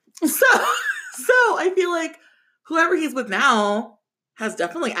 So I feel like whoever he's with now has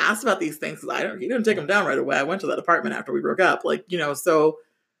definitely asked about these things because he didn't take them down right away. I went to that apartment after we broke up, so.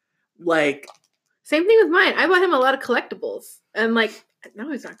 Like, same thing with mine. I bought him a lot of collectibles, and like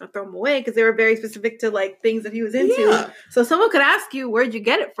now he's not gonna throw them away because they were very specific to like things that he was into. Yeah. So someone could ask you, "Where'd you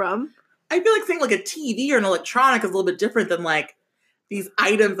get it from?" I feel like saying like a TV or an electronic is a little bit different than like these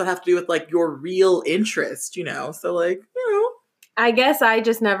items that have to do with like your real interest, So like, I guess I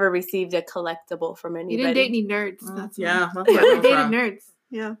just never received a collectible from anybody. You didn't date any nerds. That's why I dated nerds.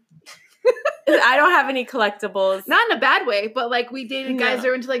 Yeah. I don't have any collectibles. Not in a bad way, but like we dated guys that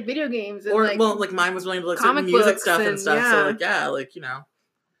were into like video games and like mine was really into like comic certain music books stuff and stuff. yeah. So like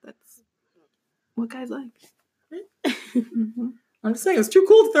That's what guys like. I'm just saying it's too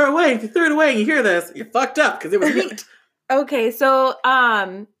cool to throw away. If you threw it away and you hear this, you're fucked up because it was neat. Okay, so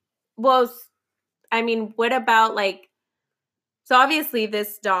what about like? So obviously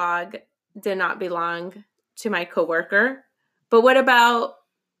this dog did not belong to my coworker, but what about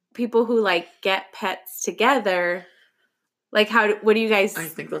people who like get pets together? Like what do you guys? I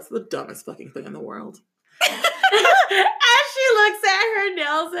think that's the dumbest fucking thing in the world. As she looks at her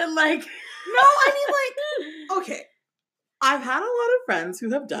nails and like, no, I mean like, okay. I've had a lot of friends who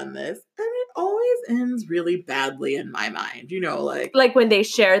have done this, and it always ends really badly in my mind. Like when they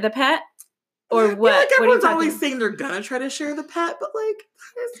share the pet, or what? Like everyone's what always saying they're gonna try to share the pet, but like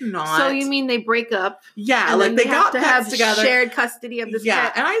that is not. So you mean they break up? Yeah, like they got pets together, shared custody of this pet.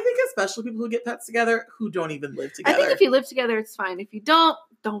 Yeah, and I think especially people who get pets together who don't even live together. I think if you live together, it's fine. If you don't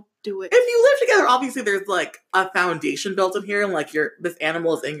do it. If you live together, obviously there's like a foundation built in here, and like this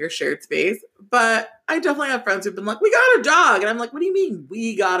animal is in your shared space. But I definitely have friends who've been like, "We got a dog," and I'm like, "What do you mean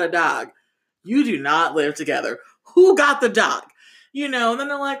we got a dog? You do not live together. Who got the dog?" And then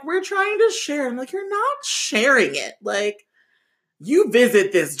they're like, "We're trying to share." I'm like, "You're not sharing it. Like, you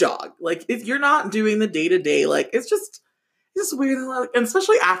visit this dog. Like, if you're not doing the day-to-day, like, it's just weird. And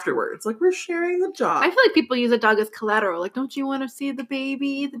especially afterwards. Like, we're sharing the dog. I feel like people use a dog as collateral. Like, don't you want to see the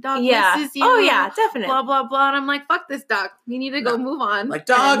baby? The dog misses you. Oh, yeah, definitely. Blah, blah, blah. And I'm like, fuck this dog. You need to go move on. Like,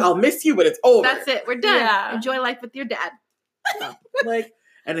 dog, I'll miss you, but it's over. That's it. We're done. Yeah. Enjoy life with your dad. Like...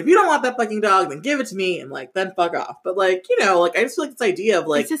 And if you don't want that fucking dog, then give it to me and like then fuck off. But like, I just feel like this idea of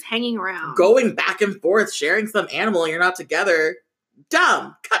like it's just hanging around. Going back and forth, sharing some animal and you're not together.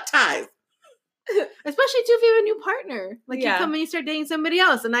 Dumb. Cut ties. Especially too if you have a new partner. Like you come and you start dating somebody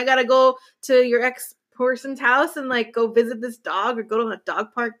else and I gotta go to your ex-person's house and like go visit this dog or go to a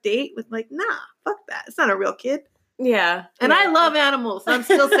dog park date with like, nah, fuck that. It's not a real kid. Yeah. And I love animals. So I'm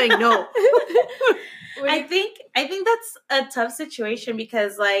still saying no. I think that's a tough situation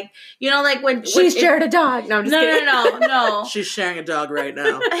because, like, like when she shared a dog. No, I'm just kidding. No. She's sharing a dog right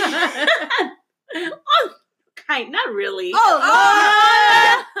now. Not really.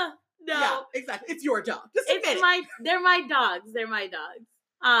 Oh, no. Yeah, exactly. It's your dog. They're my dogs. They're my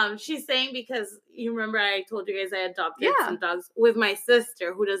dogs. She's saying because you remember I told you guys I adopted some dogs with my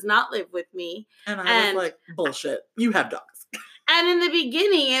sister who does not live with me. And I was like, bullshit. You have dogs. And in the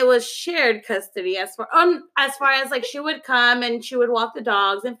beginning, it was shared custody as far as like she would come and she would walk the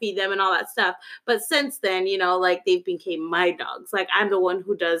dogs and feed them and all that stuff. But since then, you know, like they've became my dogs. Like I'm the one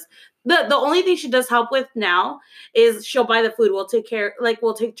who does the only thing she does help with now is she'll buy the food. We'll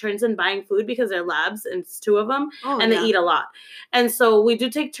take turns in buying food because they're labs and it's 2 of them and they eat a lot. And so we do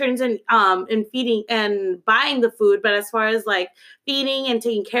take turns in feeding and buying the food. But as far as like feeding and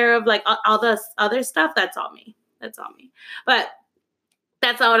taking care of like all the other stuff, that's all me. But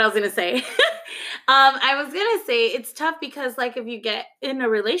that's not what I was going to say. I was going to say it's tough because like if you get in a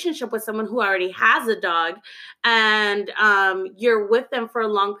relationship with someone who already has a dog and you're with them for a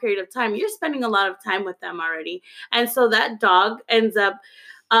long period of time, you're spending a lot of time with them already. And so that dog ends up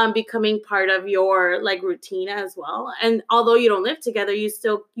becoming part of your like routine as well. And although you don't live together, you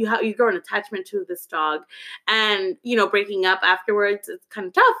grow an attachment to this dog, and you know, breaking up afterwards, it's kind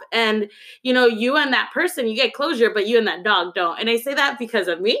of tough. And you know, you and that person, you get closure, but you and that dog don't. And I say that because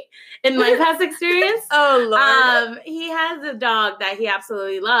of me in my past experience. Oh Lord. He has a dog that he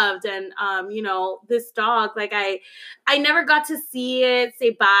absolutely loved. And you know, this dog, like I never got to see it, say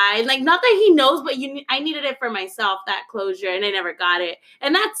bye. Like, not that he knows, but I needed it for myself, that closure, and I never got it.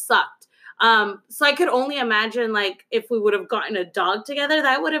 And that sucked. So I could only imagine, like, if we would have gotten a dog together,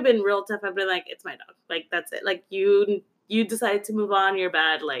 that would have been real tough. I'd be like, it's my dog. Like, that's it. Like, you decided to move on, you're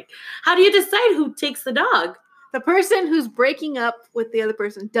bad. Like, how do you decide who takes the dog? The person who's breaking up with the other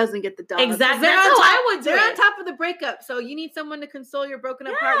person doesn't get the dog. Exactly. That's how I would do it. They're on top of the breakup, so you need someone to console your broken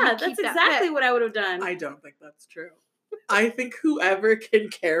up heart. Yeah, that's exactly what I would have done. I don't think that's true. I think whoever can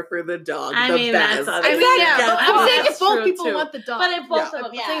care for the dog I the mean, best. that's I mean, yeah, but I'm saying that's if both true, people too. want the dog. But if both of them,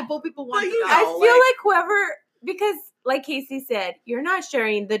 I'm saying if both people want the you dog. know, I feel like whoever, because like Kacie said, you're not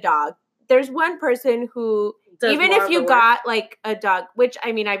sharing the dog. There's one person who, does even more if of you the work. got like a dog, which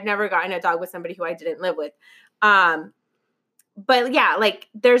I mean, I've never gotten a dog with somebody who I didn't live with. But yeah, like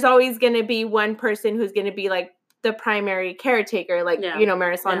there's always going to be one person who's going to be like the primary caretaker, like, you know,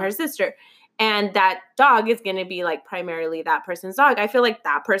 Marisol and her sister. And that dog is going to be like primarily that person's dog. I feel like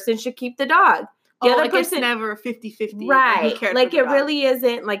that person should keep the dog. The other like person, it's never 50-50. right? Like it really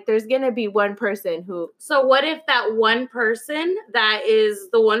isn't. Like there's going to be one person who. So what if that one person that is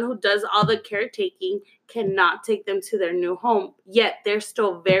the one who does all the caretaking cannot take them to their new home, yet they're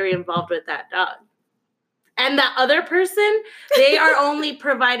still very involved with that dog? And that other person, they are only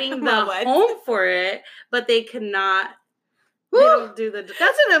providing the home for it, but they cannot. They don't do the.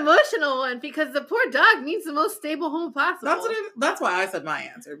 That's an emotional one because the poor dog needs the most stable home possible. That's why I said my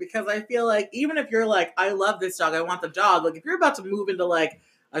answer, because I feel like even if you're like, I love this dog, I want the dog. Like if you're about to move into like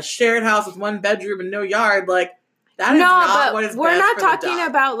a shared house with one bedroom and no yard, like that is not what is we're best not for the talking dog.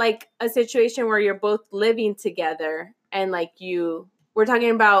 about like a situation where you're both living together and like we're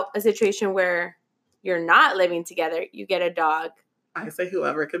talking about a situation where you're not living together. You get a dog. I say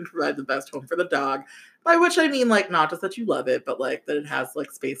whoever can provide the best home for the dog, by which I mean like not just that you love it, but like that it has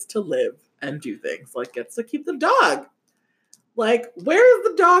like space to live and do things. Like gets to keep the dog. Like, where is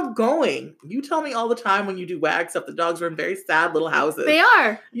the dog going? You tell me all the time when you do WAG stuff, the dogs are in very sad little houses. They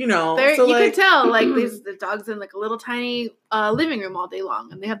are. You know, so you can tell like the dog's in like a little tiny living room all day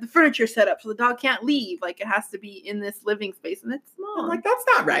long, and they have the furniture set up so the dog can't leave. Like it has to be in this living space, and it's small. I'm like, that's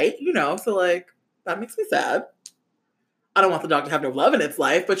not right. You know, so like that makes me sad. I don't want the dog to have no love in its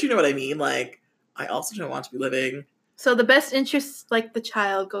life, but you know what I mean? Like, I also don't want to be living. So the best interest, like the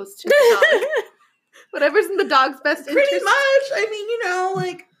child, goes to the dog. Whatever's in the dog's best interest. Pretty much. I mean, you know,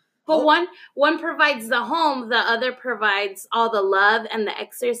 like. But one provides the home, the other provides all the love and the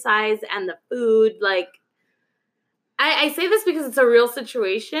exercise and the food. Like, I say this because it's a real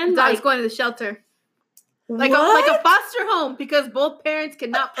situation. The dog's like, going to the shelter. Like a foster home because both parents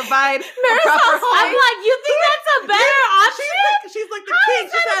cannot provide a proper home. I'm like, you think that's a better option? She's like the How king.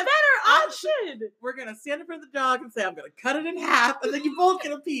 is She that said, a better option? We're going to stand in front of the dog and say, I'm going to cut it in half, and then you both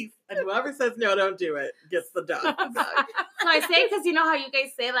get a piece. And whoever says, no, don't do it, gets the dog. So I say, because you know how you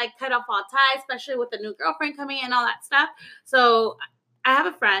guys say, like, cut off all ties, especially with the new girlfriend coming in and all that stuff. So I have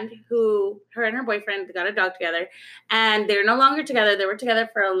a friend who, her and her boyfriend got a dog together, and they're no longer together. They were together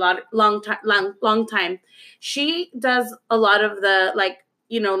for a long time. She does a lot of the, like,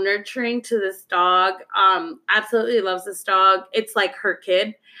 you know, nurturing to this dog. Absolutely loves this dog. It's like her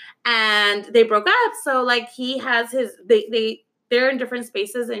kid, and they broke up. So like he has his, they're in different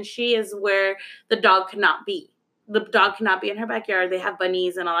spaces, and she is where the dog cannot be. The dog cannot be in her backyard. They have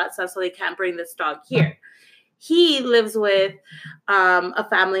bunnies and all that stuff, so they can't bring this dog here. He lives with a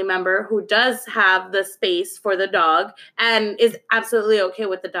family member who does have the space for the dog and is absolutely okay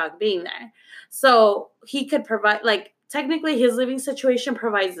with the dog being there. So he could provide, like, technically his living situation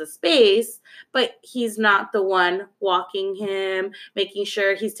provides the space, but he's not the one walking him, making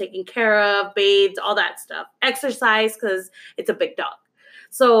sure he's taken care of, bathed, all that stuff. Exercise, because it's a big dog.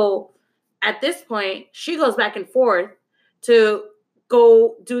 So at this point, she goes back and forth to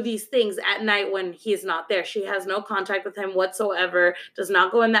go do these things at night when he's not there. She has no contact with him whatsoever, does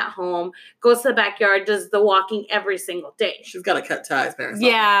not go in that home, goes to the backyard, does the walking every single day. She's got to cut ties, Marisol.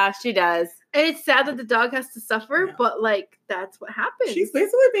 Yeah, she does. And it's sad that the dog has to suffer, but like that's what happens. She's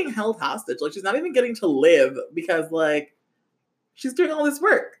basically being held hostage. Like she's not even getting to live because like she's doing all this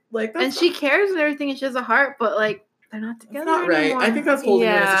work. Like that's she cares and everything, and she has a heart, but like they're not together. That's not right. Anymore. I think that's holding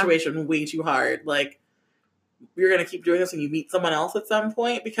you in a situation way too hard. Like you're gonna keep doing this and you meet someone else at some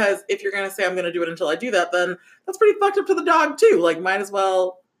point, because if you're gonna say I'm gonna do it until I do that, then that's pretty fucked up to the dog too. Like might as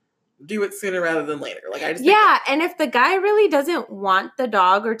well do it sooner rather than later. Like I just and if the guy really doesn't want the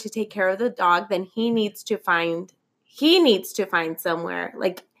dog or to take care of the dog, then he needs to find somewhere.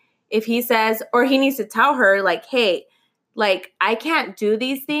 Like if he says, or he needs to tell her like, hey, like I can't do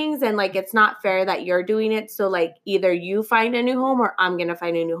these things and like it's not fair that you're doing it. So like either you find a new home or I'm gonna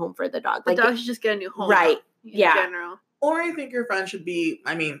find a new home for the dog. The like dog should just get a new home. Right. In Yeah. general. Or I think your friend should be,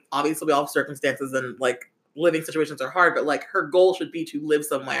 I mean, obviously we all have circumstances and like living situations are hard, but like her goal should be to live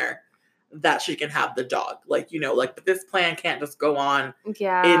somewhere that she can have the dog. Like, you know, like, but this plan can't just go on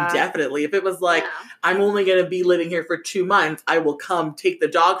indefinitely. If it was like, I'm only going to be living here for 2 months, I will come take the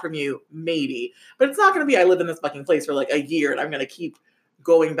dog from you, maybe. But it's not going to be, I live in this fucking place for like a year and I'm going to keep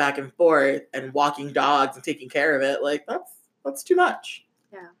going back and forth and walking dogs and taking care of it. Like, that's too much.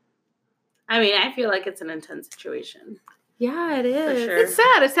 Yeah. I mean, I feel like it's an intense situation. Yeah, it is. For sure. It's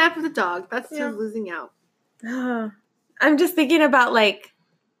sad. It's sad for the dog. That's just losing out. I'm just thinking about like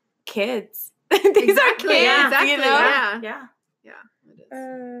kids. These are kids, yeah, exactly. You know? Yeah. It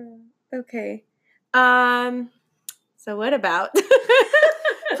is. Okay. So what about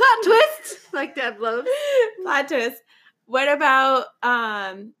Plot twist, like Deb loves. plot twist? What about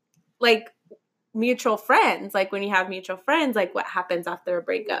like mutual friends? Like when you have mutual friends, like what happens after a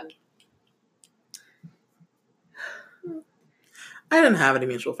breakup? I didn't have any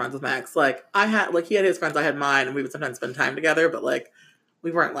mutual friends with Max. Like I had, like he had his friends, I had mine, and we would sometimes spend time together. But like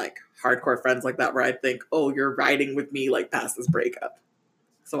we weren't like hardcore friends like that, where I'd think, oh, you're riding with me like past this breakup.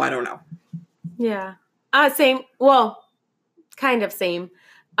 So I don't know. Yeah. Same. Well, kind of same.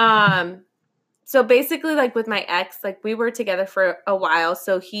 So basically, like with my ex, like we were together for a while.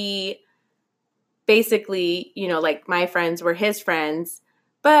 So he basically, you know, like my friends were his friends.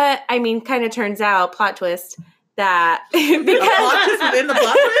 But I mean, kind of turns out, plot twist, that because plot twist within the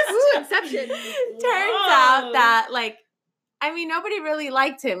plot twist? Ooh, Inception. Turns out that like, I mean, nobody really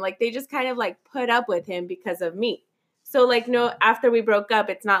liked him. Like they just kind of like put up with him because of me. So like, no, after we broke up,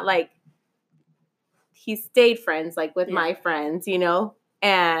 it's not like he stayed friends like with my friends, you know?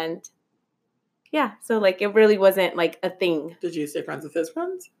 And yeah, so like it really wasn't like a thing. Did you stay friends with his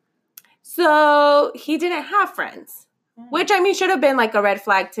friends? So he didn't have friends, which I mean should have been like a red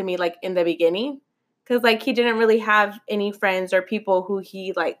flag to me like in the beginning, because like he didn't really have any friends or people who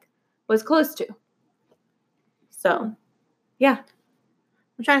he like was close to. So yeah,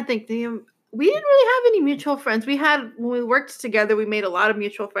 I'm trying to think. We didn't really have any mutual friends. We had, when we worked together, we made a lot of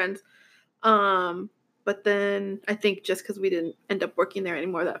mutual friends. But then I think just because we didn't end up working there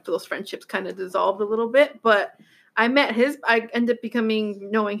anymore, that those friendships kind of dissolved a little bit. But I ended up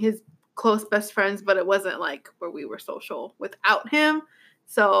knowing his close best friends, but it wasn't like where we were social without him.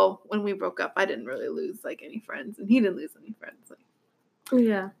 So when we broke up, I didn't really lose like any friends, and he didn't lose any friends. Like,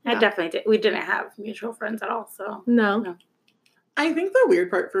 yeah, I definitely did. We didn't have mutual friends at all. So no. I think the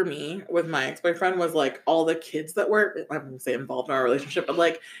weird part for me with my ex-boyfriend was like all the kids that were, I wouldn't say involved in our relationship, but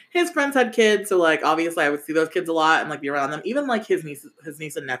like his friends had kids. So like obviously I would see those kids a lot and like be around them. Even like his niece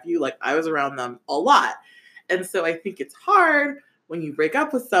and nephew, like I was around them a lot. And so I think it's hard when you break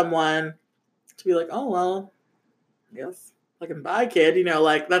up with someone to be like, oh, well, yes, fucking bye, kid. You know,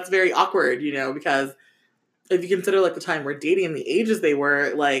 like that's very awkward, you know, because if you consider like the time we're dating and the ages they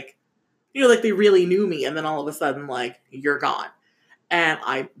were, like, you know, like they really knew me. And then all of a sudden, like, you're gone. And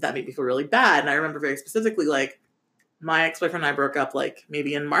that made me feel really bad. And I remember very specifically, like, my ex-boyfriend and I broke up, like,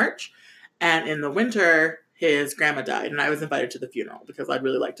 maybe in March. And in the winter, his grandma died. And I was invited to the funeral because I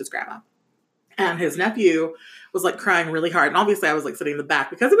really liked his grandma. And his nephew was, like, crying really hard. And obviously I was, like, sitting in the back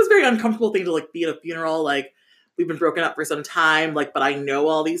because it was a very uncomfortable thing to, like, be at a funeral. Like, we've been broken up for some time, like, but I know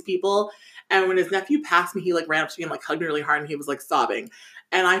all these people. And when his nephew passed me, he, like, ran up to me and, like, hugged me really hard. And he was, like, sobbing.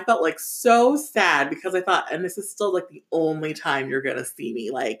 And I felt like so sad because I thought, and this is still like the only time you're going to see me.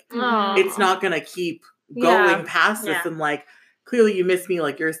 Like, it's not going to keep going past this. And like, clearly you miss me.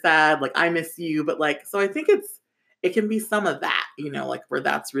 Like, you're sad. Like, I miss you. But like, so I think it can be some of that, you know, like where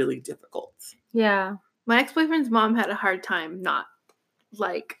that's really difficult. Yeah. My ex-boyfriend's mom had a hard time not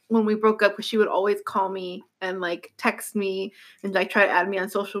like when we broke up because she would always call me and like text me and like try to add me on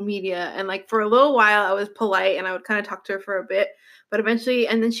social media. And like for a little while I was polite and I would kind of talk to her for a bit, but eventually,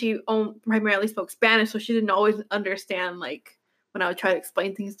 and then she primarily spoke Spanish, so she didn't always understand like when I would try to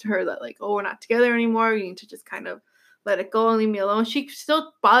explain things to her that like, oh, we're not together anymore, you need to just kind of let it go and leave me alone. She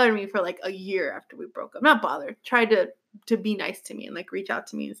still bothered me for like a year after we broke up. Not bothered, tried to be nice to me and like reach out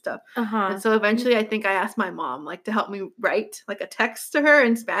to me and stuff. And so eventually I think I asked my mom like to help me write like a text to her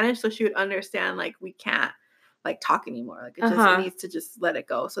in Spanish so she would understand like we can't like talk anymore. Like it just it needs to just let it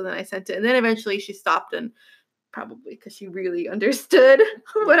go. So then I sent it, and then eventually she stopped, and probably because she really understood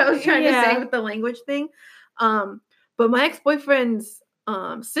what I was trying to say with the language thing. But my ex-boyfriend's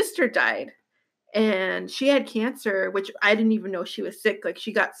sister died, and she had cancer, which I didn't even know she was sick. Like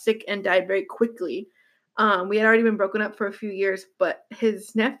she got sick and died very quickly. We had already been broken up for a few years, but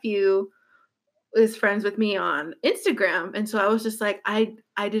his nephew is friends with me on Instagram. And so I was just like, I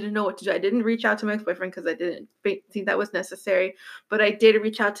didn't know what to do. I didn't reach out to my ex-boyfriend because I didn't think that was necessary. But I did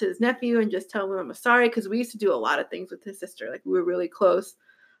reach out to his nephew and just tell him I'm sorry, because we used to do a lot of things with his sister. Like we were really close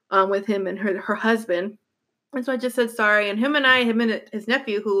with him and her husband. And so I just said sorry. And him and his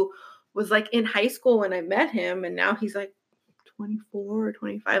nephew, who was like in high school when I met him, and now he's like 24 or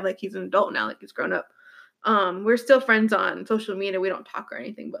 25, like he's an adult now, like he's grown up. We're still friends on social media. We don't talk or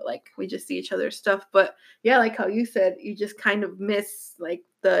anything, but like we just see each other's stuff. But yeah, like how you said, you just kind of miss like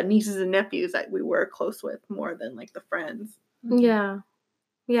the nieces and nephews that we were close with more than like the friends. Yeah.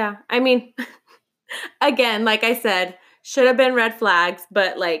 Yeah. I mean, again, like I said, should have been red flags,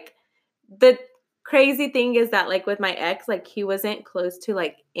 but like the crazy thing is that like with my ex, like he wasn't close to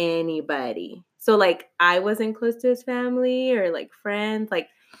like anybody. So like I wasn't close to his family or like friends. Like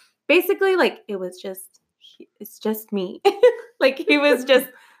basically like it's just me. Like he was just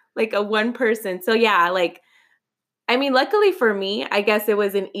like a one person. So yeah, like I mean, luckily for me, I guess it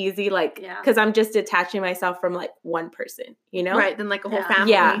was an easy like because I'm just detaching myself from like one person, you know? Right, then like a whole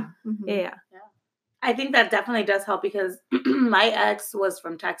family. Yeah. Mm-hmm. Yeah. I think that definitely does help because my ex was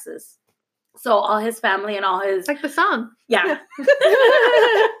from Texas. So all his family and all his like the song. Yeah.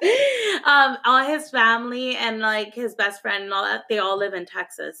 All his family and like his best friend and all that, they all live in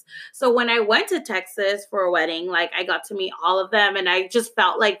Texas. So when I went to Texas for a wedding, like I got to meet all of them and I just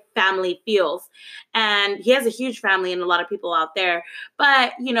felt like family feels. And he has a huge family and a lot of people out there.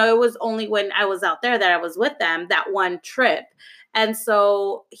 But, you know, it was only when I was out there that I was with them that one trip. And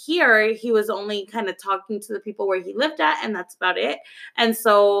so here he was only kind of talking to the people where he lived at, and that's about it. And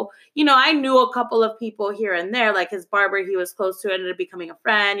so, you know, I knew a couple of people here and there, like his barber, he was close to, ended up becoming a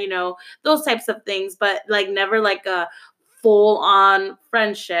friend, you know, those types of things, but like never like a full on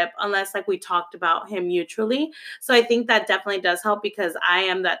friendship unless like we talked about him mutually. So I think that definitely does help because I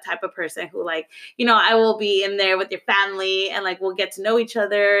am that type of person who like, you know, I will be in there with your family and like we'll get to know each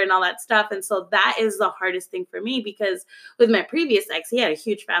other and all that stuff. And so that is the hardest thing for me because with my previous ex, he had a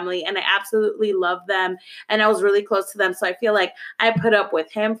huge family and I absolutely loved them and I was really close to them. So I feel like I put up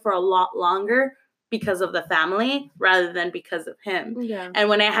with him for a lot longer because of the family rather than because of him. Yeah. And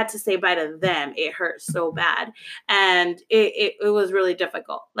when I had to say bye to them, it hurt so bad. And it was really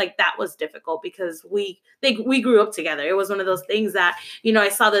difficult. Like that was difficult because we grew up together. It was one of those things that, you know,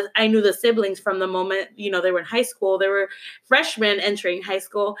 I knew the siblings from the moment, you know, they were in high school, they were freshmen entering high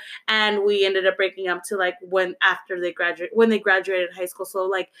school. And we ended up breaking up to like when they graduated high school. So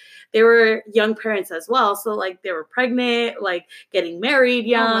like they were young parents as well. So like they were pregnant, like getting married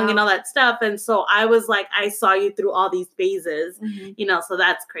young and all that stuff. And so I was like, I saw you through all these phases, you know, so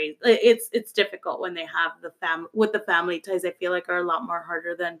that's crazy. It's difficult when they have the family ties. I feel like are a lot more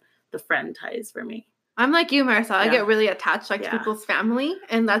harder than the friend ties for me. I'm like you, Marisol. I get really attached like to people's family.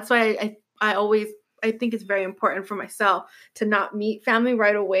 And that's why I think it's very important for myself to not meet family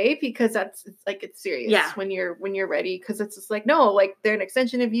right away because it's serious when you're ready. Cause it's just like, no, like they're an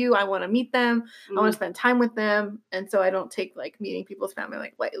extension of you. I want to meet them. I want to spend time with them. And so I don't take like meeting people's family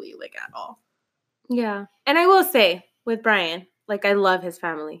like lightly, like at all. Yeah. And I will say with Brian, like I love his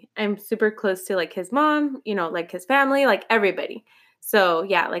family. I'm super close to like his mom, you know, like his family, like everybody. So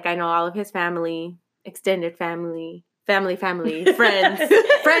yeah, like I know all of his family, extended family, friends,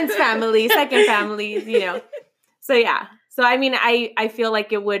 friends family, second families, you know. So yeah. So I mean, I feel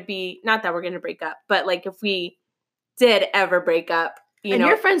like it would be, not that we're going to break up, but like if we did ever break up, you know.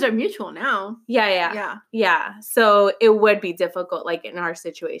 Your friends are mutual now. Yeah. So it would be difficult like in our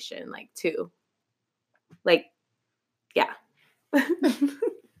situation, like too. Like, yeah.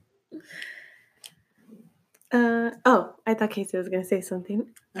 Oh, I thought Kacie was going to say something.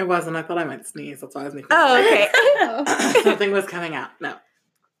 I wasn't. I thought I might sneeze. That's why I was making. Oh, okay. Something was coming out. No.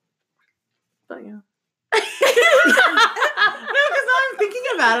 But yeah. No, because I'm thinking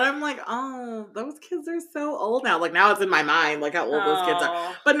about it. I'm like, oh, those kids are so old now. Like, now it's in my mind, like, how old those kids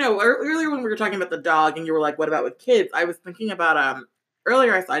are. But no, earlier when we were talking about the dog and you were like, what about with kids? I was thinking about,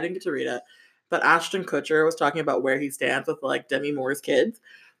 earlier I didn't get to read it, but Ashton Kutcher was talking about where he stands with, like, Demi Moore's kids.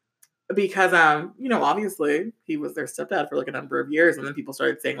 Because, obviously he was their stepdad for, like, a number of years. And then people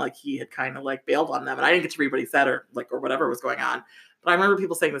started saying, like, he had kind of, like, bailed on them. And I didn't get to read what he said or whatever was going on. But I remember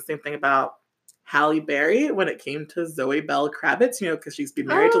people saying the same thing about Halle Berry when it came to Zoe Bell Kravitz, because she's been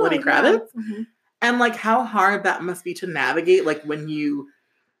married to Lenny Kravitz. Mm-hmm. And, like, how hard that must be to navigate, like, when you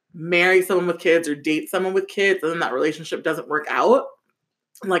marry someone with kids or date someone with kids and then that relationship doesn't work out.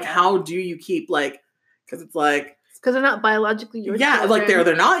 Like, how do you keep, like, because it's like, because they're not biologically your children. Like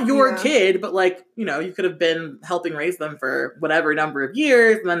they're not your kid, but like, you could have been helping raise them for whatever number of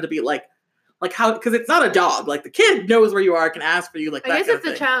years, and then to be like how, because it's not a dog. Like the kid knows where you are, can ask for you. Like, I guess if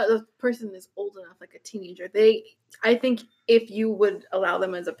the person is old enough, like a teenager, I think if you would allow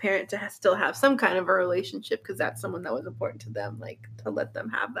them as a parent to still have some kind of a relationship, because that's someone that was important to them, like to let them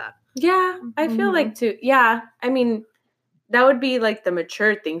have that. Yeah, I feel like too. Yeah, I mean, that would be like the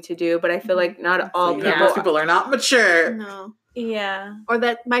mature thing to do, but I feel like not all people. Most people are not mature. No. Yeah. Or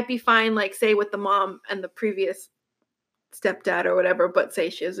that might be fine, like say with the mom and the previous stepdad or whatever, but say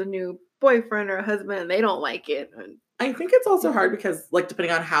she has a new boyfriend or a husband and they don't like it. And I think it's also hard because, like,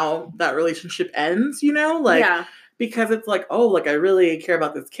 depending on how that relationship ends, because it's like, oh, like I really care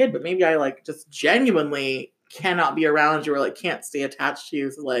about this kid, but maybe I like just genuinely cannot be around you or like can't stay attached to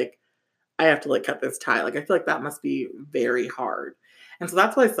you. So like, I have to like cut this tie. Like, I feel like that must be very hard. And so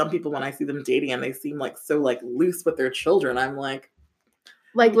that's why some people, when I see them dating and they seem like so like loose with their children, I'm like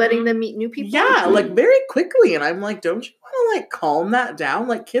letting them meet new people. Yeah, like very quickly. And I'm like, don't you want to like calm that down?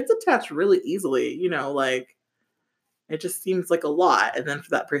 Like kids attach really easily, like it just seems like a lot. And then for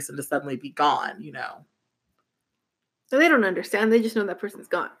that person to suddenly be gone, So they don't understand. They just know that person's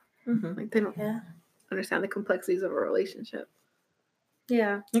gone. Mm-hmm. Like they don't understand the complexities of a relationship.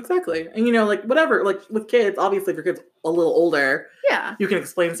 Yeah, exactly. And like whatever, like with kids, obviously if your kid's a little older, you can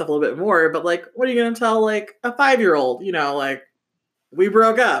explain stuff a little bit more, but like what are you going to tell like a 5-year-old, like we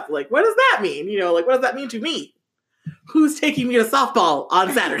broke up, like what does that mean? Like what does that mean to me? Who's taking me to softball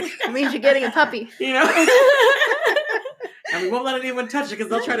on Saturday? It means you're getting a puppy. And we won't let anyone touch it because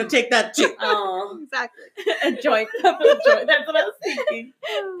they'll try to take that too. Oh, exactly. A joint. That's what I was thinking.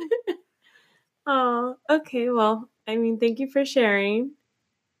 Oh, okay. Well, I mean, thank you for sharing.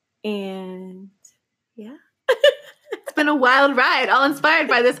 And yeah. It's been a wild ride, all inspired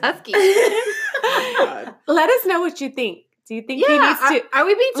by this husky. Oh let us know what you think. Do you think he needs to... Are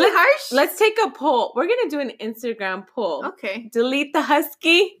we being too harsh? Let's take a poll. We're going to do an Instagram poll. Okay. Delete the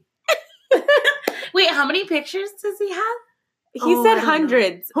husky. Wait, how many pictures does he have? He said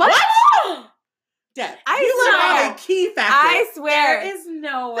hundreds. What? Deb, you let out a key factor. I swear. There is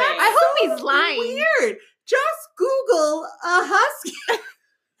no way. I hope he's lying. Weird. Just Google a husky.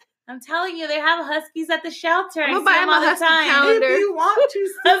 I'm telling you, they have huskies at the shelter. I'm gonna buy him a husky calendar. If you want to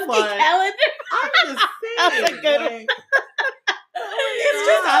see husky one, calendar. I'm just saying. That's a good one. It's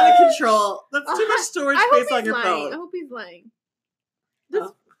just out of control. That's too much storage space on your phone. I hope he's lying.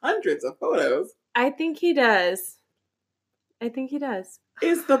 Just hundreds of photos. I think he does.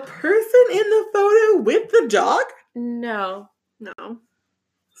 Is the person in the photo with the dog? No.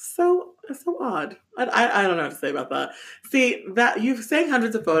 So odd. I don't know what to say about that. See, that you've saying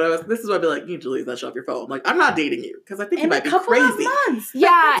hundreds of photos. This is why I'd be like, you need to delete that shit off your phone. Like, I'm not dating you because I think you might be crazy.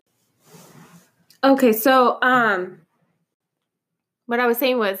 Yeah. Okay, so what I was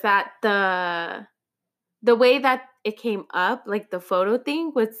saying was that the way that it came up, like the photo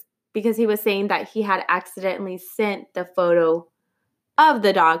thing, was because he was saying that he had accidentally sent the photo of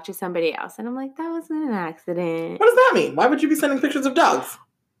the dog to somebody else. And I'm like, that wasn't an accident. What does that mean? Why would you be sending pictures of dogs?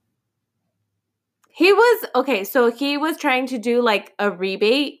 He was trying to do like a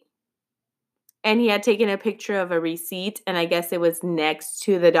rebate, and he had taken a picture of a receipt, and I guess it was next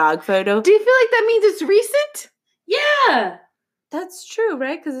to the dog photo. Do you feel like that means it's recent? Yeah. That's true,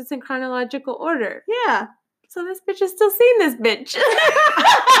 right? Because it's in chronological order. Yeah. So this bitch is still seeing this bitch.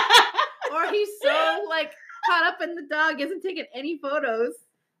 Or he's so like caught up in the dog, isn't taking any photos.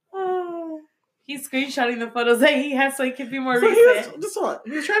 He's screenshotting the photos that he has so he can be more so recent.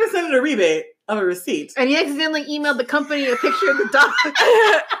 He was trying to send it a rebate of a receipt. And he accidentally emailed the company a picture of the dog.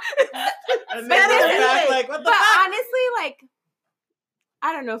 And they went back like, what the fuck? Honestly, like,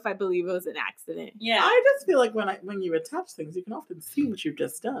 I don't know if I believe it was an accident. Yeah. I just feel like when you attach things, you can often see what you've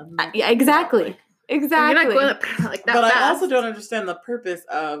just done. Yeah, exactly. Exactly. You're not going like that But fast. I also don't understand the purpose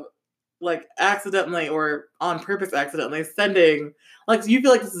of like accidentally or on purpose accidentally sending, like, you feel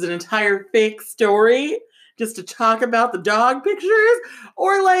like this is an entire fake story just to talk about the dog pictures,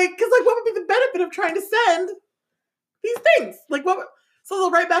 or like, because like what would be the benefit of trying to send these things? Like what? So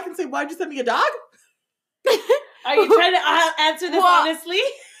they'll write back and say, "Why'd you send me a dog?" Are you trying to answer this honestly?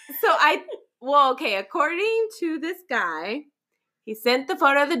 Okay, according to this guy, he sent the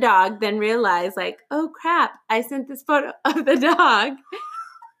photo of the dog, then realized, like, oh crap, I sent this photo of the dog.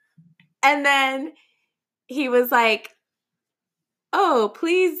 And then he was like, oh,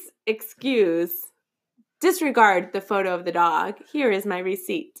 please disregard the photo of the dog. Here is my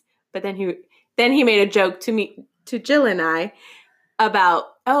receipt. But then he made a joke to Jill and I about,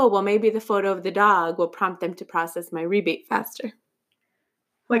 oh, well, maybe the photo of the dog will prompt them to process my rebate faster.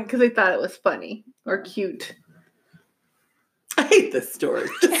 Like, because they thought it was funny or cute. I hate this story.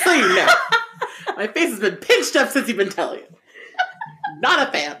 Just so you know, my face has been pinched up since you've been telling it. Not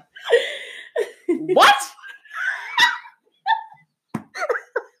a fan. What?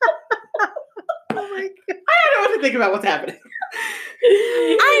 Oh my God. I don't know what to think about what's happening.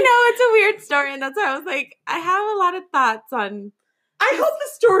 I know it's a weird story, and that's why I was like, I have a lot of thoughts on. I hope the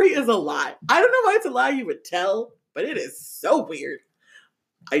story is a lie. I don't know why it's a lie you would tell, but it is so weird.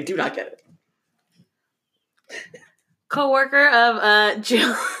 I do not get it. Co-worker of Jill.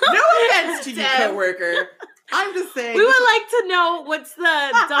 No offense to you, Deb. coworker. I'm just saying. We would like to know what's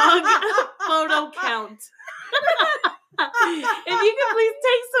the dog photo count. If you could please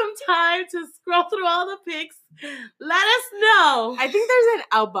take some time to scroll through all the pics, let us know. I think there's an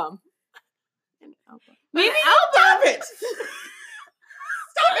album. Maybe Stop it!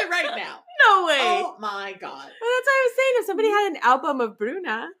 Stop it right now. no way. Oh my God. Well, that's what I was saying. If somebody had an album of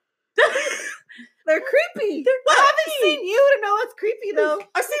Bruna. They're creepy. What? I haven't seen you to know it's creepy, though.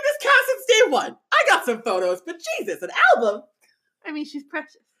 I've seen this cat since day one. I got some photos, but Jesus, an album? I mean, she's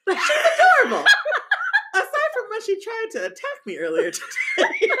precious. She's adorable. Aside from when she tried to attack me earlier today,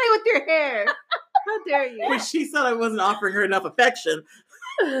 Play with your hair. How dare you? when she said I wasn't offering her enough affection,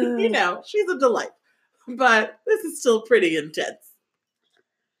 you know, she's a delight. But this is still pretty intense.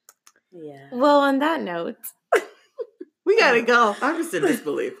 Yeah. Well, on that note, We gotta go. I'm just in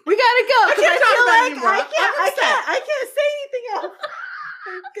disbelief. We gotta go. I can't talk about it feel anymore. like I'm upset. I can't say anything else.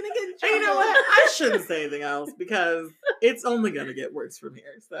 I'm gonna get in And trouble. you know what? I shouldn't say anything else because it's only going to get worse from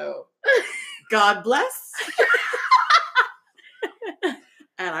here. So, God bless.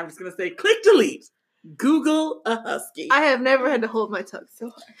 And I'm just going to say, click delete. Google a husky. I have never had to hold my tongue so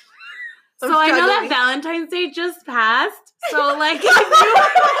hard. So I'm I know that struggling. Valentine's Day just passed. So like, if you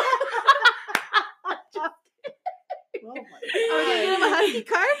Oh my Are we gonna give him a God. husky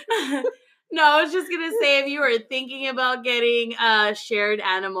card? No, I was just gonna say if you were thinking about getting a shared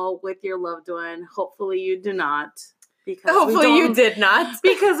animal with your loved one, hopefully you do not. Because hopefully you did not.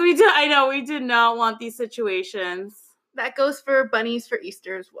 Because we did. I know we did not want these situations. That goes for bunnies for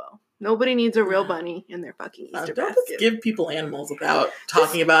Easter as well. Nobody needs a real bunny in their fucking Easter Don't basket. just give people animals without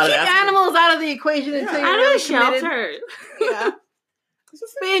talking about it. Keep after. animals out of the equation until Yeah. you're Out of really the committed. shelter. Yeah.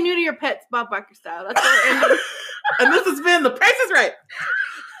 Spay and neuter your pets, Bob Barker style. That's what we're ending. And this has been The Price is Right.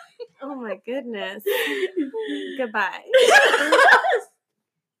 Oh my goodness. Goodbye.